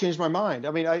 You've changed my mind.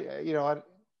 I mean,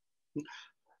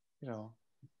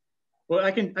 Well,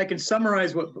 I can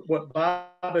summarize what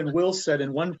Bob and Will said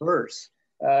in one verse,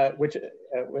 which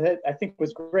I think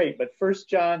was great. But 1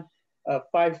 John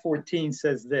 5:14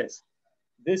 says this: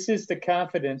 "This is the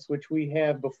confidence which we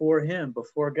have before him,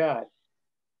 before God,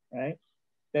 right?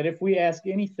 That if we ask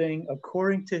anything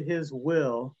according to his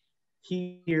will,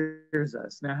 he hears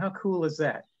us." Now, how cool is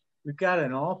that? We've got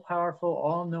an all-powerful,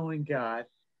 all-knowing God.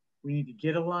 We need to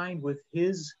get aligned with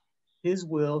his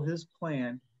will, his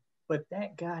plan, but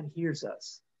that God hears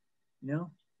us.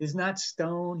 He's not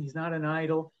stone. He's not an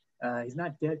idol. He's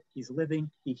not dead. He's living.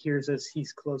 He hears us.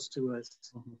 He's close to us.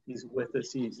 He's with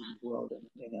us. He's indwelled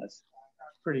in us.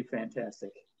 Pretty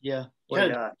fantastic. Yeah.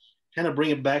 What Kind of bring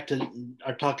it back to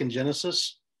our talk in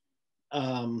Genesis.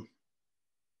 What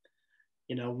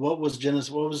was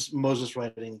Genesis? What was Moses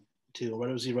writing to? What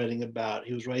was he writing about?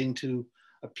 He was writing to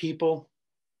a people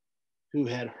who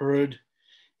had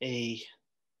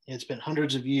spent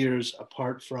hundreds of years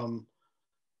apart from,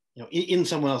 in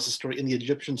someone else's story, in the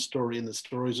Egyptian story, in the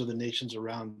stories of the nations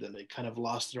around them. They kind of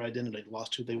lost their identity,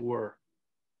 lost who they were.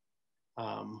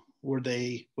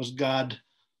 Was God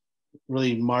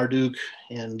really Marduk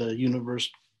and the universe,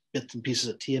 bits and pieces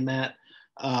of Tiamat,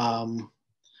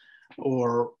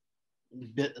 or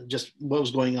just what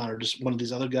was going on, or just one of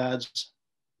these other gods?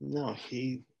 No,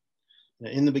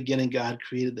 in the beginning, God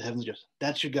created the heavens.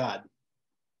 That's your God.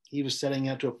 He was setting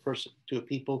out to a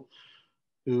people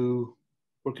who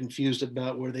were confused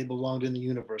about where they belonged in the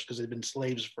universe because they'd been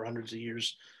slaves for hundreds of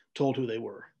years, told who they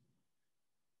were.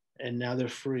 And now they're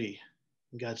free.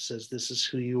 And God says, this is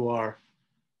who you are,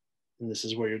 and this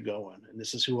is where you're going, and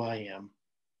this is who I am.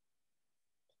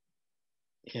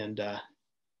 And I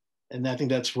think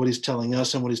that's what he's telling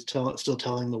us, and what he's still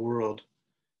telling the world,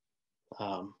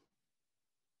 and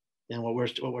what we're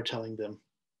telling them,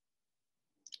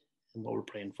 and what we're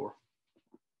praying for.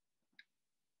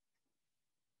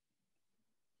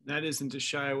 That isn't to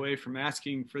shy away from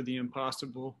asking for the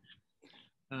impossible.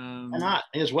 Why not?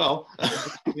 As well.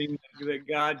 That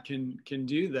God can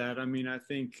do that. I mean, I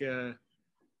think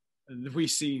we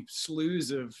see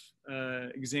slews of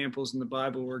examples in the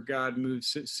Bible where God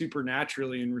moves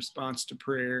supernaturally in response to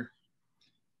prayer.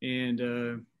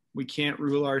 And we can't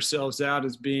rule ourselves out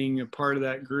as being a part of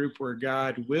that group where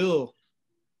God will,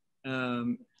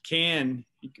 can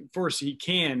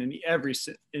in every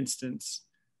instance,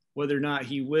 whether or not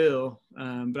he will.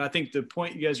 But I think the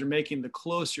point you guys are making, the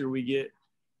closer we get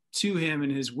to him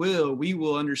and his will, we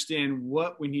will understand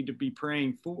what we need to be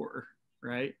praying for,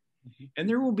 right? Mm-hmm. And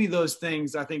there will be those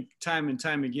things, I think, time and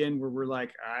time again, where we're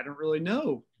like, I don't really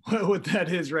know what that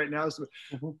is right now. So,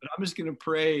 but I'm just going to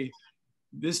pray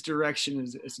this direction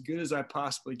as good as I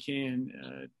possibly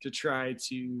can to try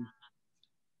to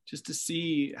just to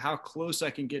see how close I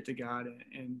can get to God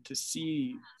and to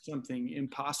see something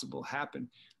impossible happen,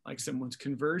 like someone's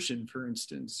conversion, for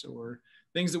instance, or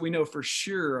things that we know for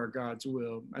sure are God's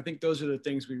will. I think those are the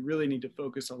things we really need to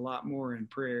focus a lot more in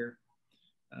prayer.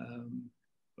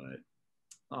 But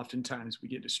oftentimes we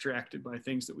get distracted by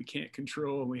things that we can't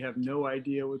control, and we have no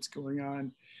idea what's going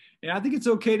on. And I think it's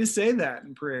okay to say that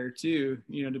in prayer too,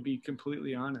 to be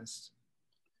completely honest.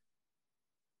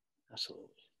 Absolutely.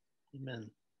 Amen.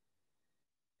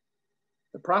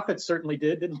 The prophets certainly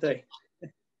did, didn't they?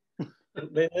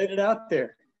 They laid it out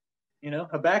there.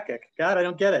 Habakkuk, God, I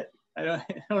don't get it. I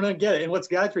don't get it. And what's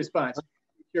God's response?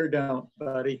 You sure don't,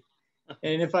 buddy.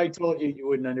 And if I told you, you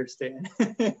wouldn't understand.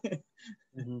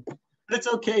 Mm-hmm. But it's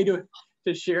okay to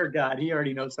share God. He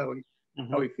already knows how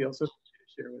he feels, so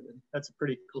share with him. That's a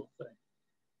pretty cool thing.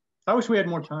 I wish we had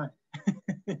more time.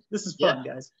 This is fun,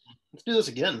 guys. Let's do this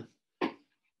again.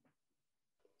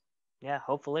 Yeah,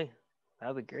 hopefully.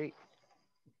 That would be great.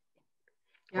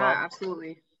 Yeah, well,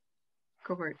 absolutely.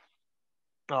 Go for it.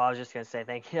 Oh, I was just gonna say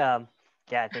thank you. Yeah,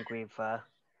 I think we're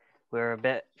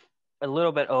a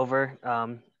little bit over.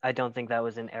 I don't think that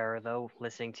was an error though.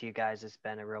 Listening to you guys has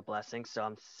been a real blessing. So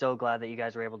I'm so glad that you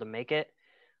guys were able to make it.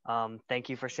 Thank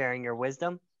you for sharing your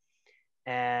wisdom.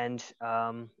 And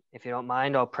if you don't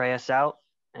mind, I'll pray us out,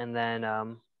 and then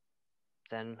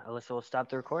Alyssa will stop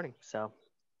the recording. So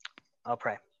I'll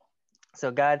pray.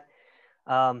 So God,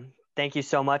 thank you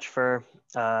so much for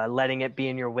letting it be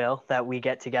in your will that we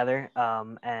get together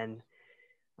and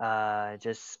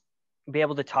just be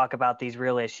able to talk about these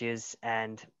real issues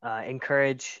and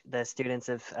encourage the students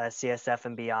of CSF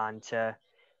and beyond to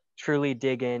truly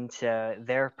dig into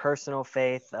their personal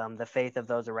faith, the faith of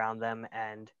those around them,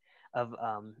 and of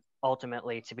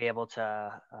ultimately to be able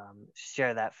to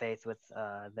share that faith with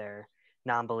their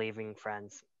non-believing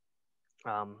friends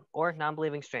or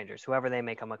non-believing strangers, whoever they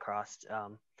may come across.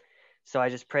 So I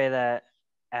just pray that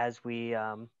as we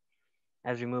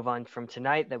move on from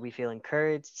tonight, that we feel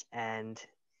encouraged and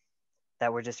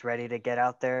that we're just ready to get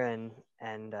out there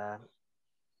and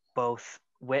both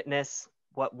witness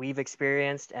what we've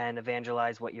experienced and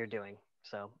evangelize what you're doing.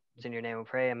 So it's in your name we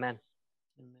pray. Amen.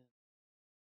 Amen.